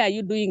you? Why are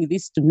you doing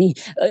this to me?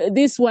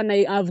 This one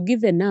I have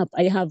given up.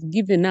 I have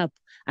given up.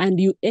 And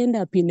you end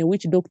up in a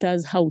witch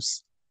doctor's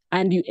house,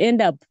 and you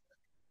end up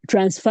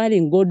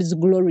transferring God's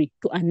glory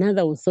to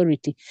another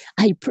authority.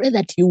 I pray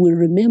that you will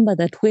remember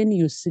that when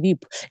you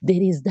sleep,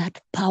 there is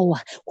that power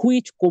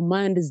which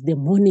commands the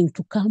morning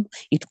to come.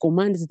 It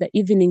commands the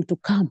evening to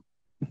come.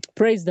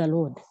 Praise the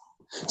Lord.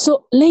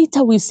 So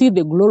later we see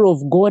the glory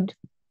of God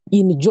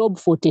in Job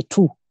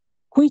 42,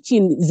 which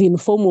is in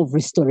form of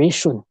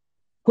restoration.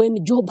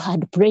 When Job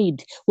had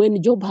prayed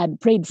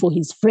for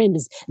his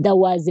friends, there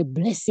was a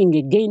blessing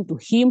again to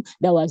him.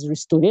 There was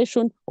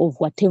restoration of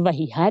whatever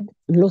he had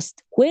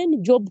lost.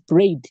 When Job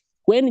prayed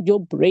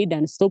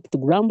and stopped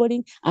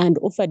grumbling and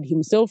offered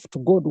himself to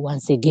God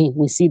once again,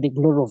 we see the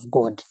glory of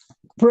God.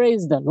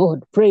 Praise the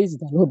Lord,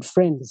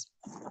 friends.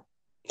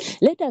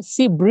 Let us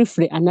see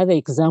briefly another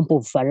example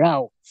of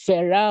Pharaoh.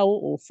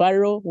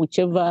 Pharaoh,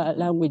 whichever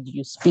language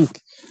you speak.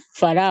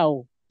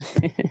 Pharaoh.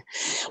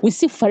 We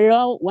see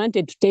Pharaoh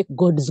wanted to take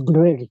God's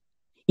glory.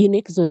 In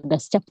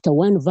Exodus chapter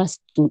 1, verse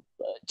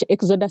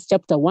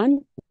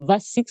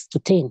 6 to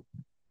 10.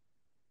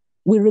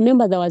 We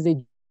remember there was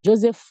a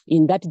Joseph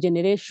in that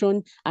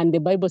generation, and the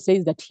Bible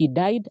says that he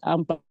died.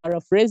 I'm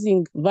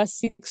paraphrasing verse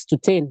 6 to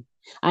 10.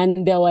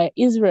 And there were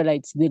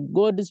Israelites, the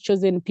God's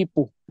chosen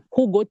people,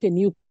 who got a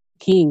new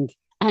king.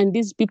 And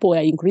these people were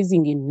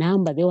increasing in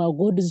number. They were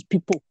God's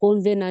people,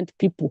 covenant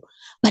people.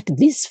 But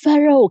this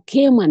Pharaoh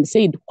came and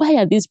said, why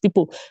are these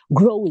people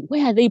growing?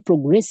 Why are they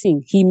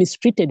progressing? He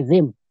mistreated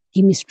them.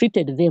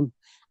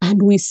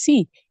 And we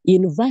see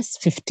in verse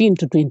 15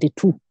 to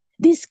 22,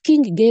 this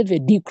king gave a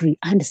decree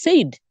and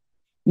said,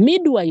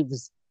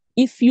 midwives,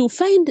 if you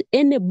find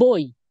any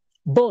boy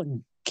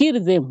born, kill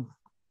them.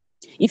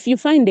 If you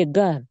find a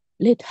girl,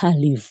 let her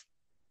live.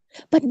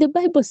 But the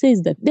Bible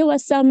says that there were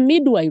some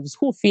midwives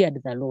who feared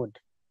the Lord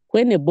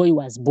when a boy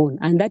was born,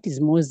 and that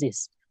is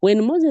Moses.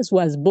 When Moses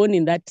was born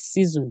in that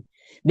season,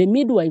 the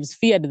midwives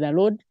feared the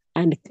Lord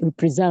and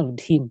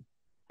preserved him.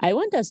 I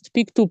want us to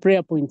pick 2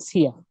 prayer points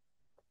here.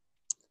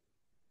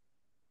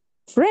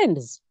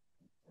 Friends,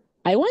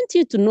 I want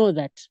you to know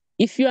that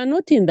if you are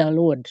not in the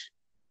Lord,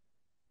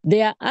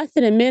 there are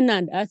earthly men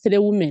and earthly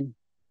women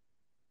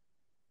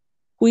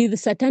with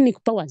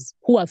satanic powers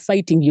who are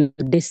fighting your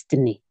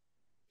destiny.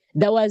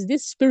 There was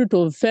this spirit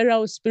of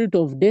Pharaoh, spirit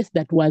of death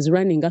that was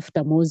running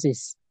after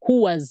Moses,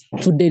 who was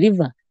to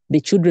deliver the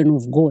children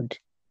of God.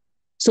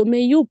 So may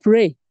you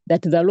pray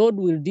that the Lord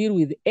will deal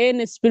with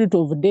any spirit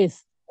of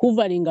death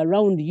hovering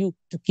around you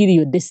to kill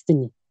your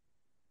destiny.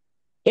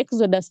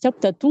 Exodus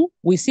chapter 2,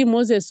 we see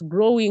Moses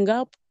growing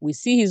up. We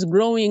see he's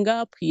growing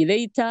up. He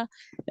later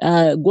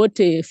got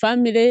a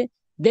family.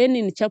 Then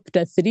in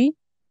chapter 3,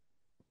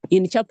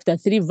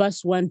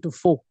 verse 1 to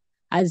 4,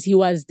 as he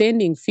was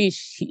tending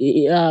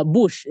he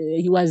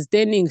was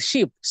tending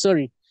sheep,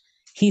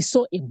 he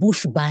saw a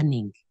bush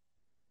burning.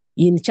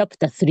 In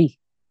chapter 3,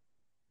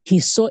 he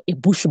saw a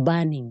bush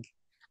burning,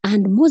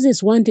 and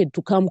Moses wanted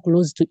to come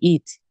close to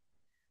it.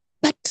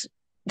 But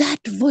that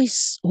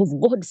voice of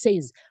God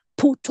says,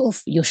 put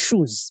off your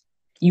shoes.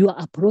 You are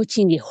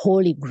approaching a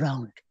holy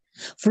ground.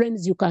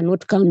 Friends, you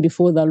cannot come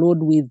before the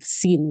Lord with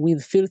sin,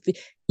 with filthy.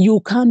 You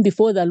come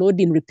before the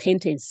Lord in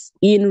repentance.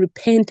 In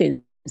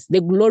repentance,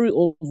 the glory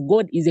of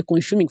God is a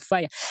consuming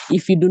fire.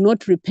 If you do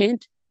not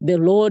repent, the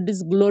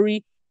Lord's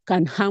glory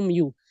can harm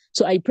you.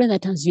 So I pray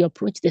that as you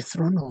approach the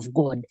throne of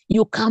God,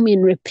 you come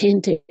in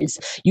repentance.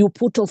 You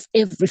put off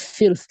every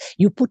filth.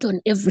 You put on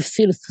every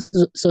filth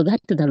so that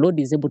the Lord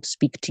is able to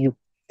speak to you.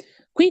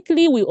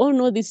 Quickly, we all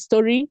know this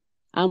story.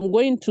 I'm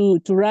going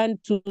to run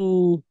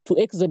to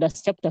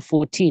Exodus chapter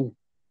 14,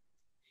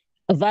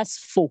 verse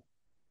 4.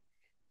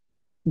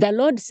 The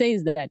Lord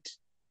says that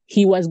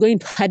he was going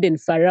to harden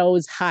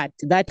Pharaoh's heart,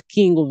 that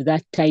king of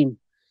that time,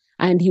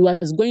 and he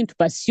was going to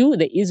pursue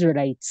the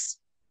Israelites.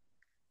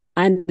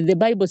 And the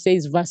Bible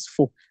says, verse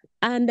 4,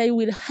 and I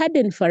will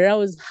harden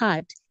Pharaoh's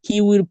heart, he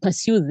will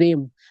pursue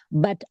them,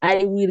 but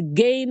I will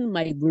gain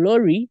my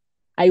glory.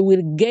 I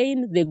will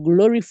gain the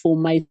glory for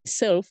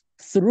myself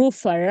through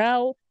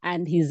Pharaoh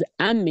and his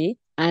army,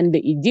 and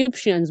the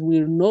Egyptians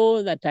will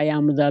know that I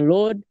am the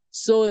Lord.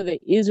 So the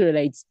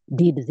Israelites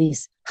did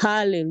this.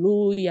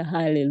 Hallelujah,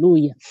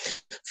 hallelujah.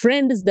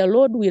 Friends, the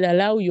Lord will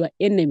allow your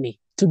enemy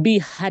to be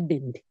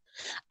hardened.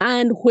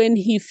 And when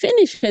he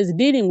finishes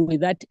dealing with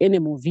that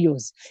enemy of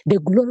yours, the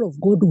glory of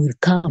God will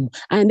come.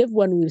 And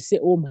everyone will say,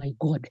 oh my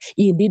God,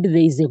 indeed there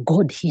is a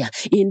God here.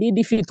 Indeed,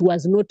 if it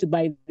was not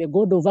by the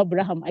God of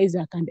Abraham,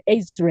 Isaac, and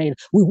Israel,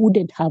 we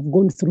wouldn't have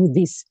gone through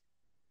this.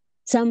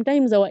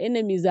 Sometimes our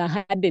enemies are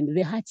hardened.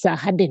 Their hearts are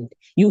hardened.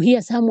 You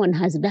hear someone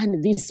has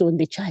done this on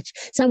the church.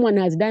 Someone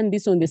has done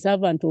this on the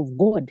servant of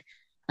God.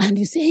 And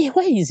you say, hey,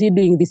 why is he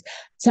doing this?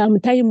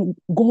 Sometimes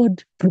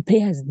God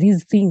prepares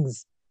these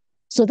things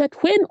so that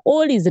when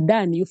all is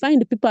done, you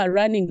find people are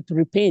running to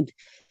repent.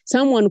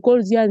 Someone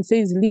calls you and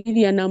says,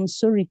 Lilian, I'm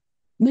sorry.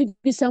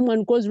 Maybe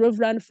someone calls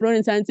Reverend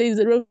Florence and says,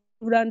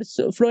 Reverend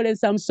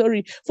Florence, I'm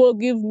sorry.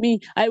 Forgive me.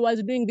 I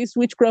was doing this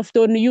witchcraft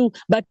on you,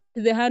 but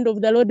the hand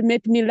of the Lord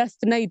met me last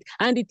night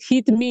and it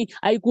hit me.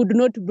 I could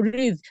not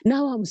breathe.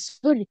 Now I'm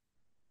sorry.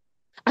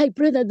 I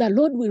pray that the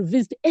Lord will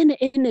visit any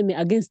enemy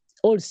against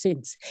all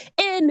saints,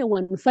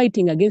 anyone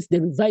fighting against the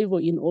revival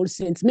in all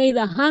saints. May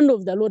the hand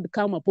of the Lord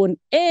come upon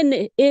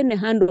any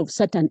hand of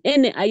Satan,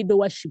 any idol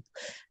worship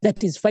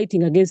that is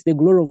fighting against the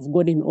glory of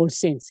God in all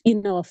saints,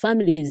 in our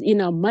families, in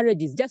our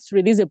marriages. Just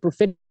release a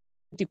prophetic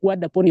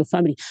word upon your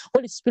family.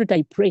 Holy Spirit,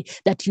 I pray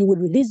that you will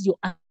release your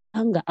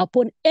anger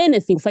upon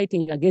anything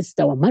fighting against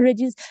our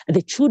marriages,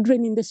 the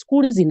children in the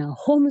schools, in our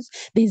homes.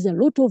 There's a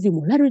lot of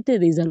immorality,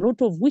 there's a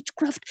lot of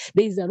witchcraft,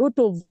 there's a lot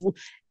of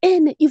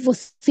any evil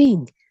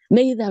thing.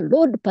 May the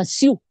Lord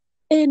pursue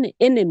any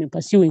enemy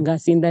pursuing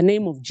us in the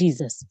name of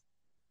Jesus.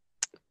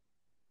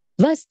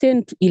 Verse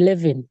 10 to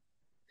 11.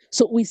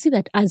 So we see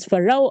that as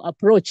Pharaoh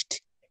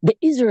approached, the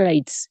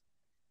Israelites,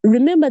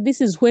 remember,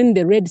 this is when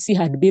the Red Sea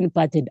had been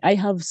parted. I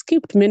have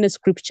skipped many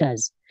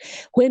scriptures.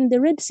 When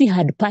the Red Sea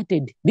had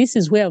parted, this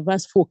is where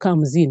verse 4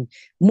 comes in.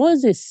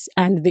 Moses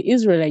and the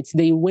Israelites,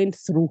 they went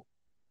through.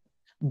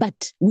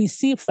 But we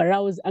see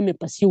Pharaoh's army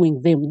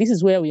pursuing them. This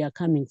is where we are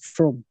coming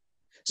from.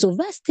 So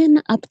verse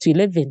 10 up to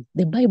 11,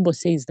 the Bible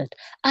says that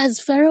as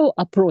Pharaoh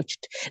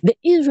approached, the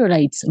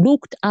Israelites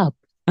looked up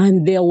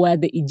and there were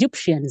the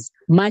Egyptians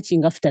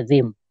marching after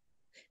them.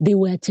 They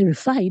were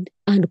terrified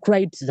and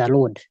cried to the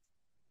Lord.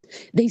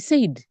 They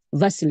said,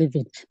 verse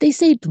 11, they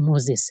said to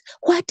Moses,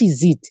 what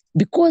is it?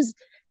 Because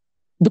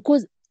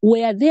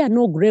were there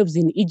no graves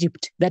in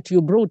Egypt that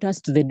you brought us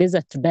to the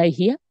desert to die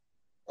here?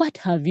 What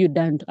have you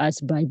done to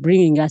us by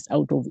bringing us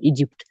out of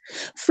Egypt?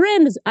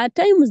 Friends, at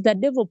times the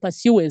devil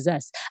pursues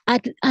us.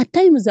 At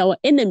times our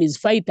enemies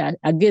fight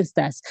against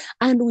us.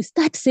 And we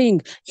start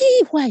saying,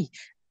 why?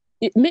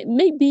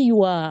 Maybe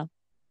you are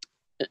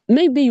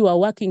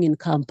working in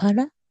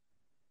Kampala.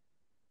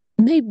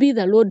 Maybe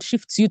the Lord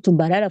shifts you to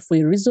Mbarara for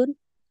a reason.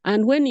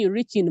 And when you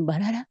reach in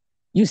Mbarara,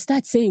 you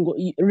start saying,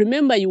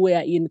 remember you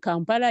were in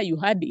Kampala, you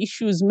had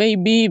issues,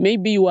 maybe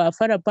you are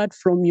far apart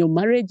from your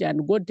marriage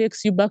and God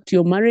takes you back to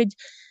your marriage.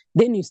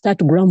 Then you start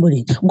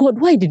grumbling.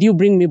 God, why did you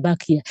bring me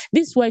back here?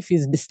 This wife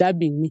is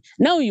disturbing me.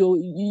 Now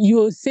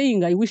you're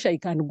saying, I wish I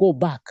can go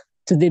back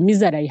to the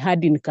misery I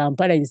had in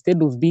Kampala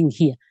instead of being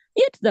here.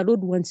 Yet the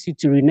Lord wants you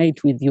to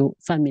reunite with your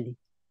family.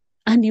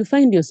 And you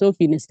find yourself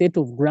in a state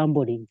of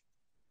grumbling.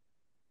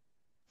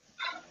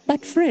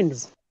 But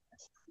friends,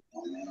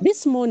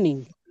 this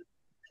morning,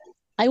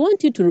 I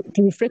want you to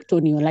reflect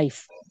on your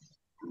life.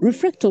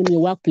 Reflect on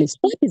your workplace.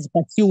 What is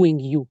pursuing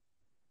you?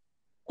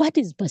 What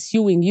is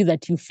pursuing you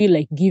that you feel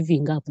like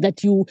giving up?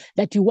 That you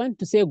want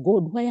to say,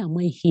 God, why am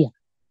I here?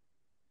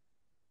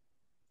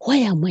 Why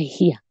am I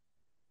here?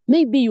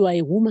 Maybe you are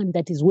a woman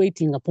that is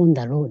waiting upon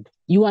the Lord.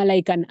 You are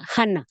like an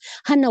Hannah.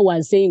 Hannah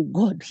was saying,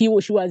 God, she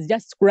was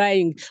just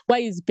crying. Why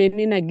is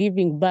Penina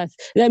giving birth?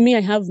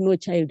 I have no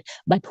child.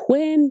 But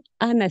when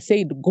Anna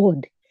said,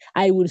 God,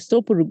 I will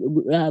stop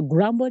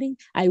grumbling.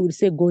 I will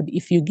say, God,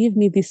 if you give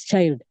me this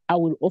child, I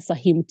will offer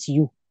him to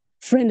you.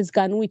 Friends,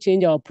 can we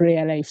change our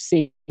prayer life?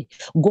 Say,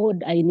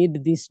 God, I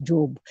need this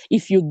job.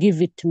 If you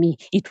give it to me,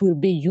 it will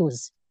be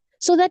yours.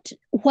 So that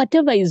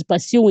whatever is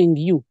pursuing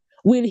you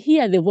will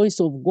hear the voice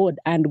of God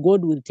and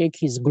God will take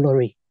his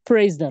glory.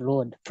 Praise the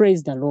Lord.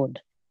 Praise the Lord.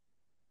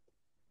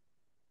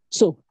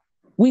 So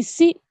we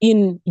see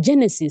in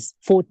Genesis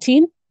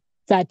 14,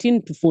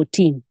 13 to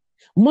 14,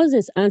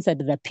 Moses answered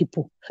the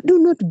people, do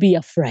not be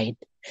afraid.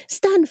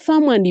 Stand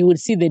firm and you will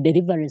see the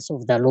deliverance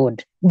of the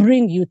Lord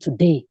bring you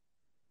today.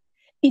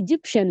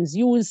 Egyptians,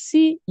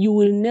 Egyptians,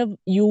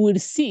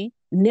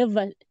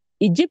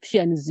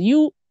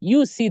 you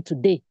see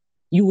today,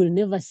 you will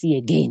never see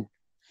again.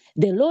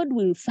 The Lord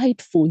will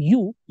fight for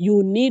you.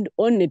 You need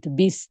only to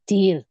be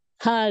still.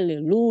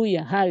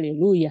 Hallelujah,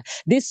 hallelujah.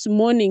 This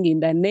morning,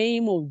 in the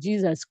name of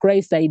Jesus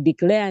Christ, I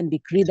declare and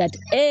decree that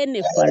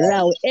any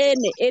Pharaoh,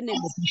 any enemy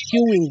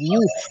pursuing you,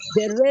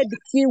 the Red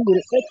Sea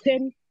will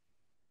open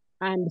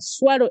and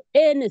swallow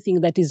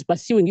anything that is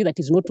pursuing you that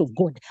is not of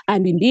God.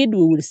 And indeed,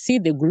 we will see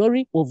the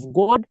glory of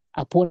God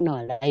upon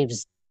our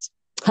lives.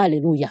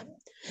 Hallelujah.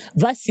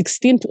 Verse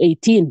 16 to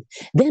 18.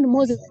 Then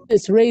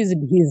Moses raised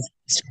his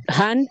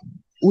hand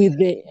with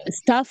the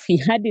staff he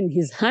had in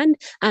his hand,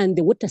 and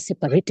the water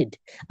separated,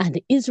 and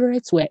the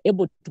Israelites were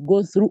able to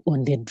go through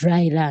on the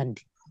dry land.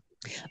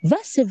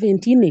 Verse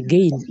 17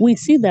 again, we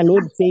see the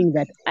Lord saying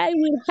that I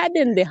will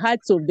harden the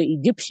hearts of the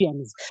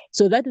Egyptians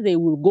so that they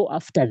will go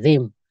after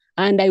them.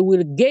 And I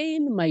will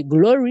gain my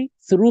glory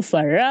through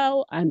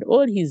Pharaoh and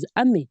all his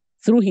army,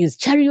 through his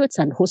chariots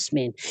and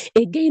horsemen.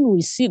 Again,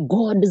 we see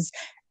God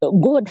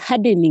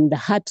hardening the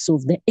hearts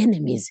of the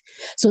enemies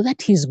so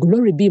that his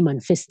glory be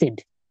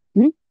manifested.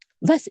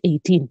 Verse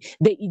 18,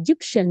 the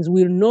Egyptians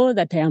will know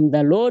that I am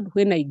the Lord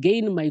when I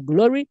gain my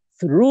glory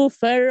through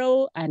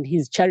Pharaoh and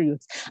his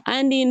chariots.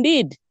 And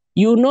indeed,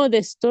 You know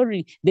the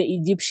story. The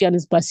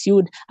Egyptians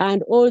pursued,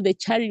 and all the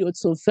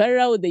chariots of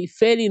Pharaoh, they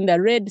fell in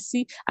the Red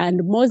Sea,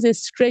 and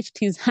Moses stretched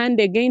his hand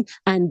again,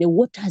 and the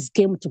waters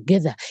came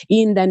together.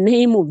 In the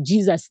name of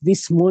Jesus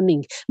this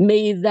morning,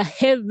 may the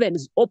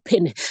heavens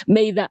open,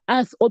 may the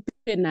earth open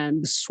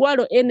and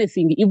swallow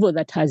anything evil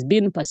that has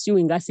been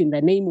pursuing us in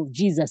the name of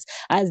Jesus.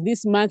 As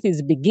this month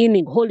is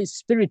beginning, Holy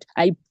Spirit,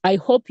 I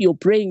hope you're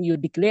praying, you're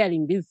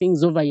declaring these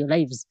things over your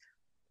lives.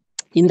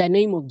 In the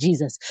name of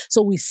Jesus.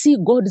 So we see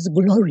God's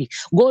glory,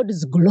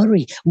 God's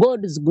glory,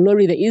 God's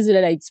glory. The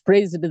Israelites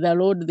praised the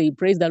Lord. They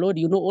praised the Lord.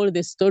 You know all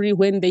the story.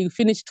 When they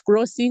finished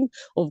crossing,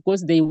 of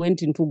course, they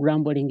went into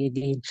grumbling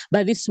again.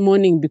 But this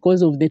morning,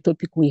 because of the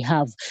topic we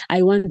have,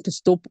 I want to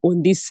stop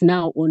on this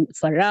now, on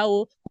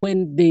Pharaoh,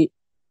 when the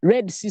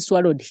Red Sea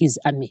swallowed his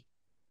army.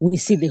 We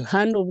see the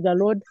hand of the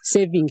Lord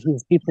saving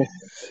his people.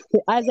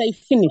 So as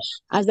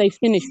I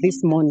finish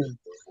this morning,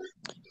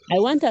 I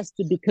want us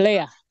to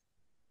declare,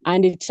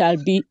 and it shall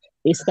be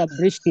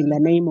established in the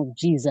name of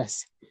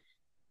Jesus.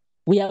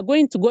 We are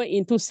going to go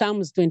into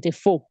Psalms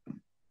 24,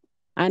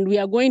 and we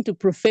are going to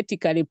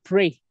prophetically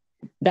pray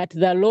that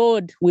the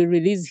Lord will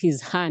release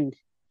his hand.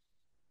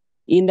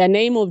 In the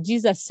name of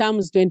Jesus,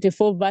 Psalms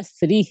 24, verse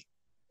 3,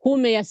 who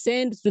may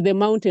ascend to the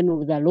mountain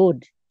of the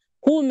Lord?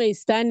 Who may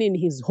stand in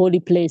his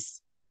holy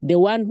place? The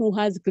one who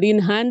has clean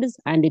hands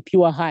and a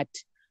pure heart,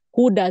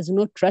 who does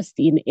not trust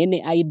in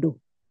any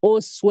idol or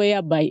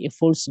swear by a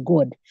false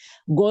god.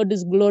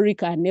 God's glory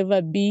can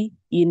never be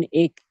in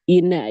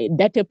a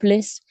dirty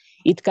place.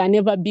 It can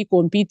never be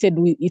competed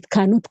with. It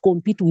cannot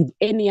compete with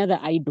any other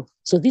idol.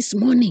 So this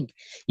morning,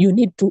 you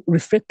need to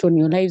reflect on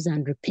your lives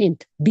and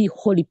repent. Be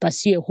holy,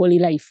 pursue a holy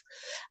life.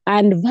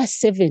 And verse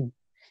 7,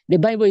 the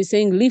Bible is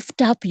saying,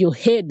 lift up your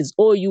heads,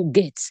 all you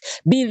gates.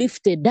 Be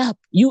lifted up,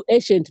 you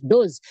ancient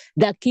doors.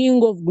 The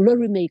King of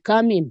glory may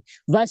come in.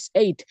 Verse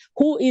 8,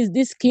 who is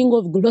this King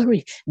of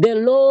glory? The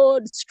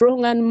Lord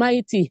strong and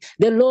mighty,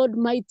 the Lord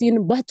mighty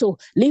in battle.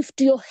 Lift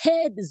your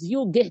heads,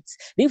 you gates.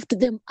 Lift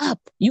them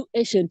up, you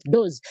ancient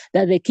doors,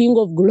 that the King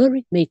of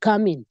glory may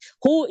come in.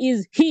 Who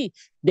is he?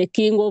 The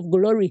King of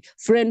glory.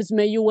 Friends,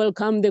 may you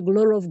welcome the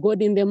glory of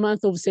God in the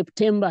month of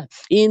September.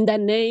 In the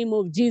name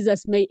of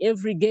Jesus, may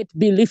every gate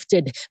be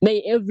lifted.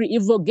 May every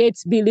evil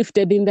gates be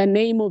lifted in the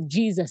name of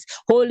Jesus.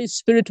 Holy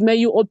Spirit, may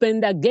you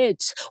open the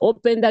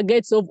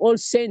gates of all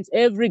saints,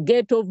 every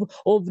gate of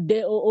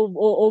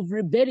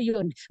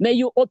rebellion. May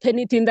you open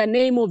it in the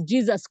name of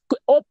Jesus.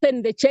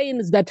 Open the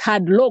chains that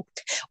had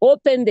locked.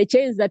 Open the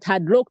chains that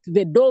had locked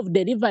the door of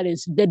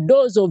deliverance, the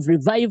doors of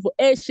revival,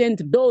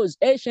 ancient doors,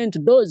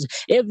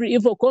 every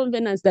evil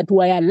covenants that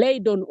were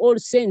laid on all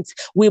saints.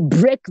 We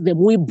break them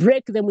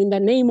in the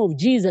name of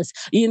Jesus.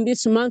 In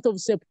this month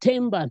of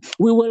September,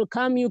 we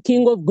welcome you,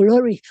 King of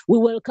glory. We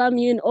welcome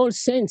you in all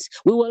saints.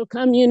 We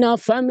welcome you in our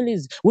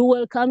families. We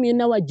welcome you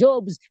in our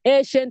jobs.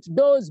 Ancient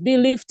doors be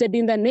lifted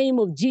in the name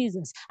of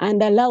Jesus,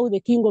 and allow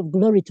the King of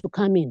glory to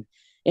come in.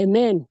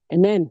 Amen.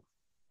 Amen.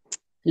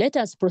 Let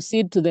us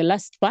proceed to the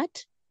last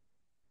part.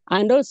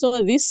 And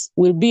also this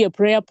will be a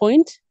prayer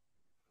point.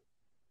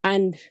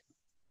 And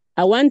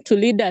I want to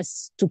lead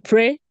us to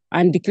pray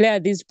and declare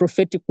these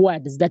prophetic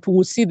words that we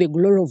will see the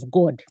glory of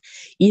God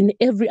in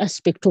every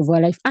aspect of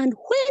our life. And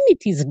when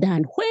it is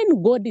done,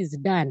 when God is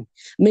done,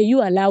 may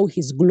you allow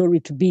his glory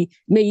to be,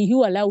 may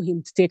you allow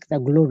him to take the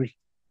glory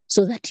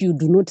so that you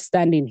do not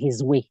stand in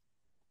his way.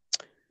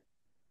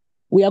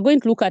 We are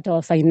going to look at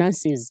our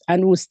finances,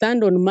 and we'll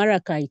stand on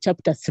Malachi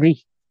chapter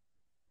 3.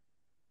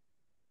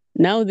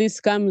 Now this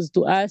comes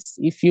to us.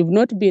 If you've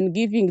not been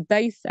giving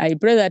tithe, I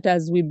pray that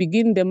as we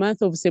begin the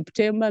month of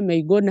September,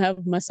 may God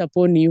have mercy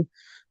upon you.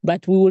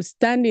 But we will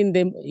stand in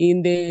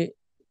the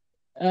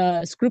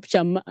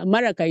scripture,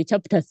 Malachi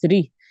chapter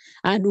 3,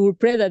 and we'll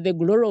pray that the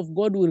glory of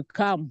God will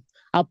come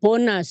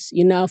upon us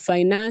in our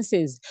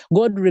finances.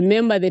 God,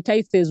 remember the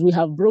tithes we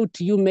have brought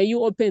to you. May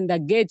you open the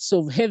gates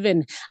of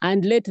heaven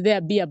and let there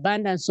be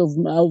abundance of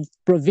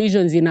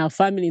provisions in our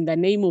family in the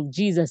name of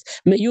Jesus.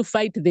 May you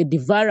fight the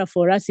devourer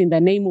for us in the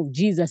name of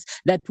Jesus,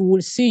 that we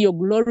will see your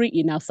glory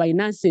in our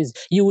finances.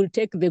 You will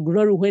take the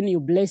glory when you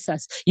bless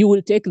us. You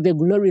will take the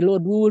glory,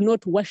 Lord. We will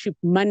not worship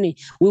money.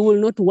 We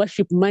will not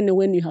worship money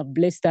when you have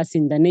blessed us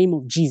in the name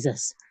of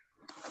Jesus.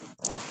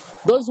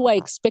 Those who are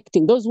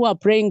expecting, those who are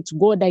praying to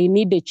God, I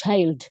need a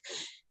child.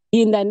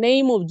 In the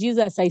name of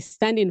Jesus, I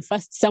stand in 1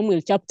 Samuel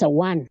chapter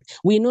 1.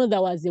 We know there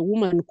was a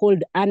woman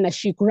called Anna.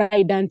 She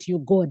cried unto you,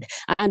 God.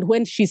 And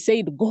when she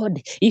said,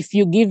 God, if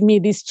you give me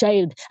this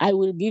child, I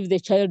will give the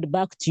child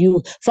back to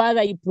you.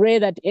 Father, I pray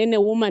that any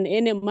woman,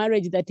 any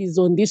marriage that is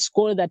on this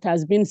call that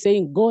has been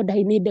saying, God,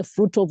 I need the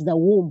fruit of the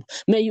womb.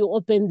 May you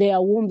open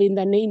their womb in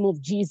the name of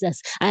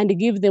Jesus and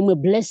give them a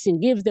blessing,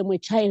 give them a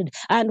child.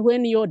 And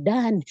when you're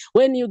done,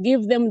 when you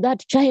give them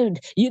that child,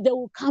 they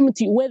will come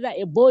to you, whether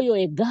a boy or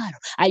a girl.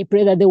 I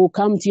pray that they will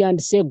come to you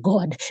and say,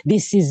 God,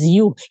 this is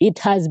you. It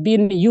has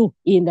been you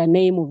in the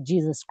name of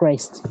Jesus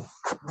Christ.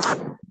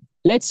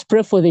 Let's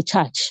pray for the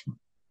church.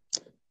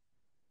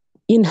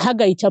 In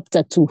Haggai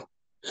chapter 2,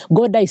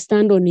 God, I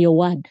stand on your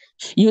word.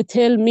 You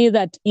tell me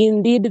that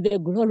indeed the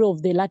glory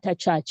of the latter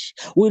church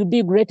will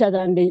be greater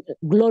than the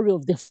glory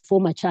of the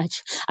former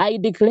church. I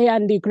declare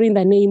and decree in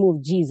the name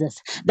of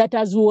Jesus that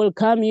as we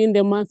welcome you in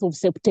the month of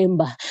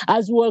September,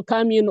 as we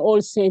welcome you in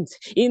All Saints,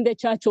 in the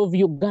church of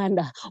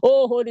Uganda,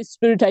 oh Holy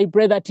Spirit, I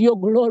pray that your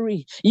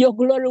glory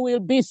will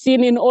be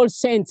seen in All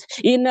Saints,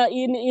 in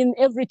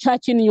every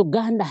church in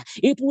Uganda.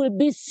 It will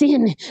be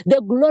seen,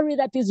 the glory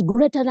that is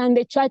greater than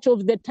the church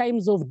of the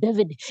times of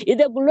David.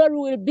 The glory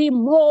will be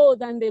more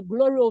than the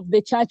glory of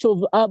the church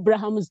of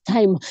Abraham's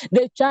time,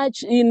 the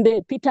church in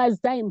the Peter's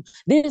time.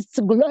 This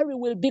glory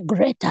will be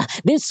greater.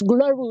 This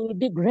glory will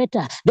be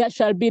greater. There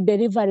shall be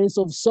deliverance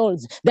of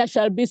souls. There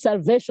shall be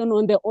salvation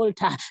on the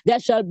altar. There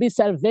shall be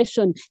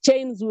salvation.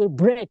 Chains will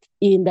break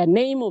in the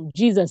name of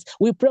Jesus.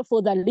 We pray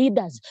for the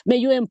leaders. May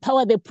you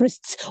empower the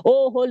priests.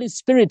 Oh, Holy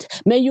Spirit,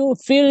 may you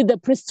fill the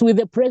priests with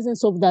the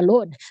presence of the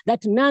Lord,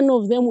 that none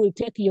of them will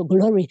take your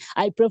glory.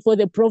 I pray for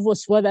the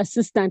provost, for the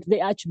assistant,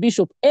 the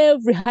archbishop,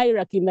 every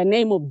hierarchy in the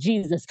name of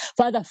Jesus.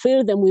 Father,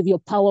 fill them with your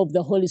power of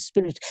the Holy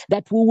Spirit,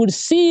 that we will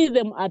see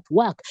them at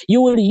work.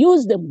 You will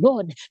use them,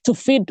 Lord, to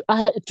feed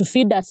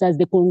us as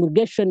the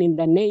congregation in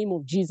the name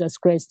of Jesus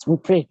Christ, we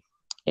pray.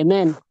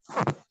 Amen.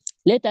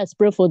 Let us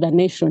pray for the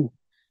nation.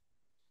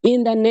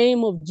 In the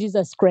name of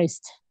Jesus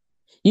Christ,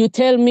 you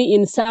tell me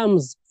in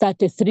Psalms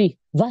 33,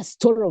 verse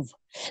 12,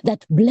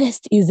 that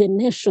blessed is a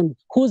nation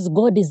whose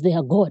God is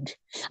their God.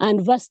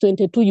 And verse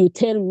 22, you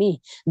tell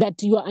me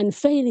that your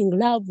unfailing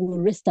love will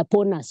rest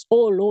upon us,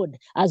 oh Lord,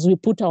 as we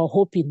put our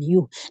hope in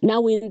you.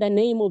 Now, in the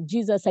name of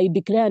Jesus, I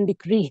declare and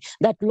decree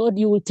that, Lord,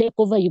 you will take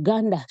over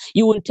Uganda.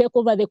 You will take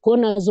over the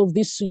corners of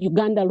this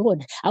Uganda,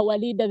 Lord. Our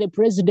leader, the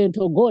president,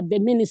 oh God, the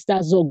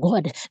ministers, oh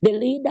God, the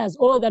leaders,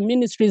 all the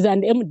ministries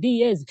and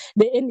MDAs,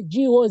 the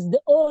NGOs,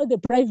 all the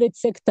private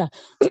sector.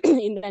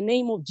 In the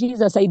name of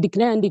Jesus, I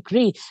declare and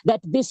decree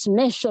that this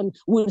nation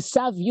will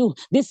serve you.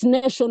 This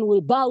nation will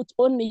bow to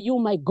only you,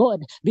 my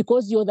God,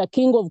 because you're the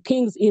King of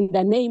Kings. In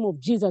the name of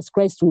Jesus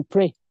Christ, we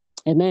pray.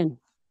 Amen.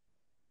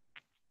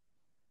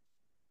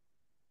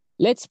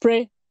 Let's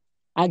pray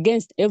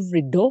against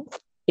every door,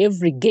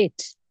 every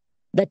gate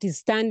that is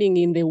standing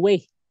in the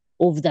way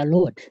of the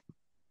Lord,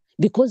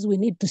 because we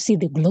need to see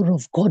the glory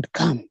of God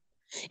come.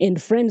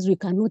 And friends, we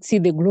cannot see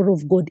the glory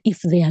of God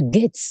if there are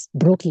gates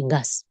blocking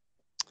us.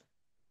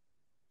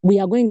 We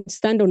are going to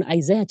stand on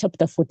Isaiah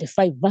chapter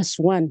 45, verse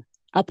 1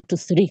 up to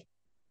 3.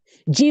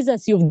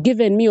 Jesus, you've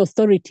given me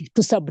authority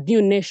to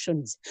subdue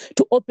nations,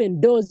 to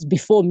open doors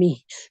before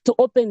me, to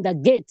open the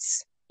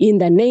gates in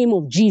the name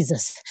of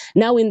Jesus.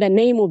 Now, in the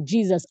name of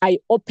Jesus, I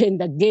open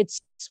the gates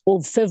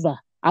of favor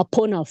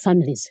upon our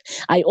families.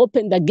 I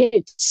open the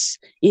gates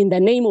in the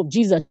name of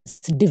Jesus,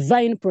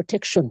 divine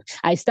protection.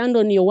 I stand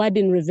on your word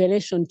in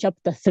Revelation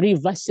chapter 3,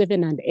 verse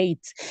 7 and 8.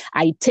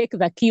 I take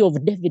the key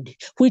of David,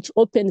 which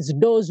opens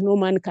doors no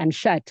man can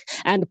shut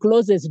and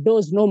closes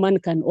doors no man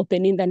can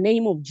open. In the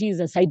name of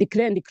Jesus, I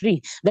declare and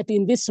decree that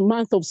in this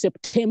month of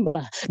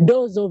September,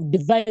 doors of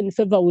divine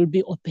favor will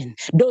be open,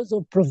 doors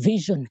of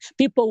provision.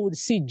 People will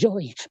see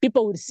joy.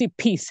 People will see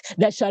peace.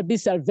 There shall be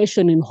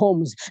salvation in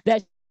homes. There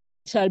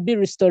shall be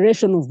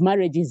restoration of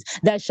marriages.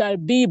 There shall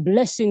be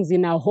blessings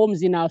in our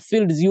homes, in our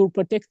fields. You will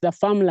protect the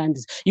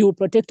farmlands. You will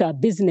protect our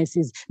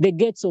businesses. The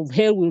gates of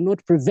hell will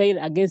not prevail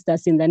against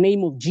us in the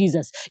name of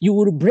Jesus. You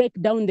will break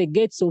down the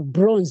gates of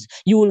bronze.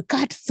 You will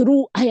cut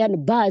through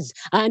iron bars,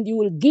 and you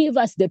will give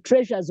us the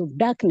treasures of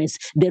darkness,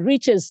 the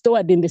riches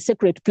stored in the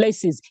secret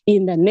places,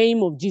 in the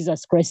name of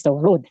Jesus Christ our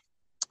Lord.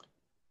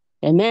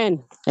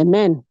 Amen.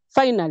 Amen.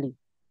 Finally,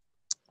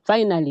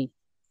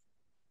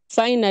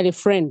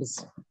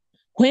 friends,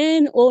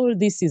 when all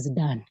this is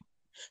done,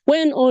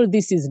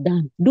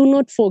 do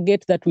not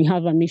forget that we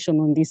have a mission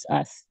on this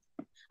earth,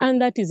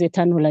 and that is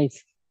eternal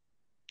life.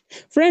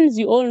 Friends,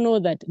 you all know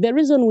that the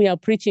reason we are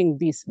preaching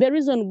this, the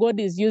reason God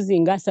is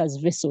using us as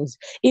vessels,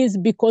 is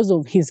because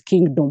of his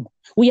kingdom.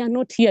 We are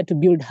not here to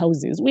build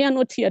houses. We are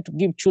not here to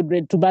give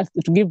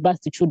give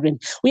birth to children.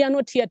 We are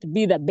not here to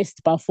be the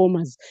best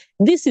performers.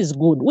 This is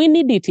good. We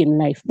need it in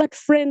life. But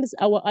friends,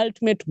 our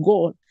ultimate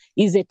goal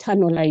is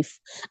eternal life.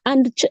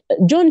 And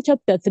John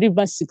chapter 3,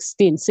 verse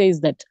 16 says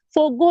that,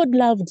 for God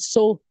loved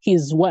so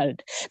his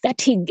world,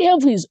 that he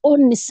gave his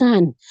only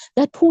son,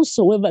 that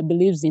whosoever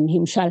believes in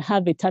him shall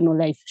have eternal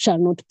life, shall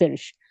not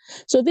perish.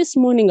 So this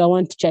morning, I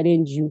want to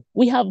challenge you.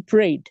 We have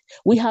prayed.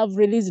 We have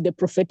released the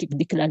prophetic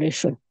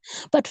declaration.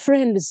 But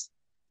friends,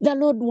 the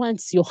Lord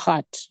wants your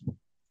heart.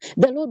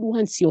 The Lord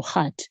wants your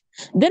heart.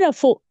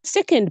 Therefore,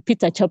 2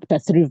 Peter chapter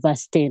 3,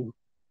 verse 10.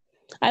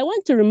 I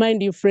want to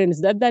remind you,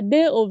 friends, that the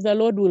day of the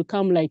Lord will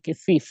come like a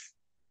thief.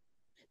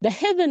 The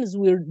heavens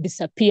will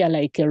disappear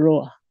like a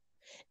roar.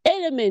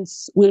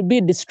 Elements will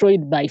be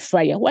destroyed by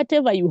fire.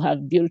 Whatever you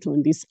have built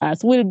on this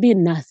earth will be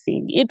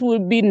nothing. It will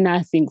be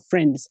nothing,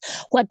 friends.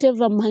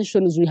 Whatever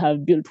mansions we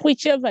have built,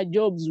 whichever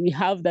jobs we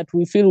have that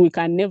we feel we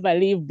can never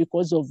leave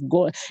because of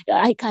God.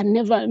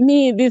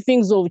 These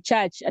things of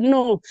church.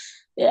 No,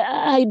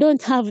 I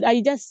don't have, I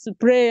just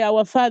pray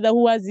our Father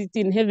who has it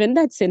in heaven.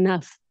 That's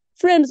enough.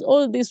 Friends,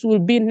 all this will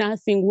be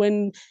nothing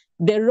when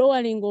the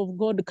roaring of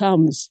God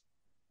comes.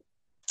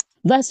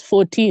 Verse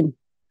 14,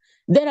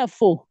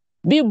 therefore,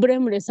 be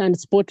blameless and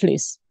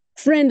spotless.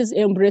 Friends,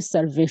 embrace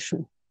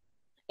salvation.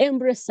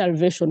 Embrace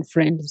salvation,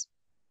 friends.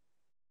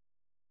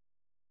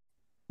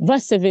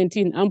 Verse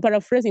 17, I'm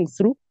paraphrasing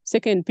through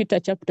 2 Peter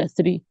chapter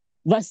 3,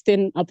 verse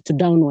 10 up to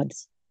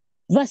downwards.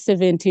 Verse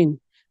 17,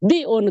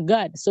 be on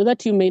guard so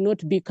that you may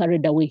not be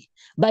carried away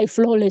by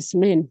flawless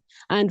men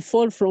and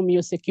fall from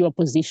your secure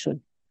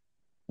position.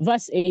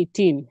 Verse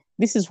 18,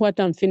 this is what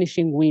I'm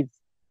finishing with.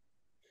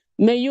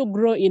 May you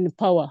grow in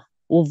power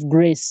of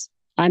grace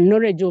and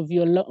knowledge of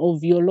your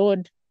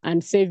Lord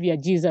and Savior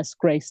Jesus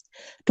Christ.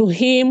 To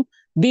him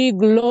be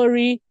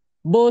glory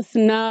both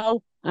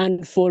now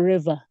and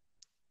forever.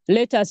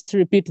 Let us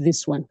repeat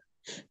this one.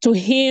 To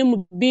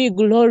him be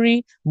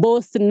glory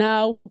both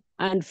now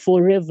and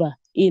forever.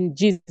 In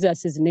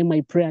Jesus' name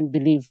I pray and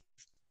believe.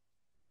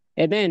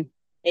 Amen.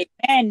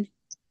 Amen.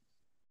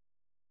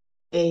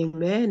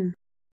 Amen.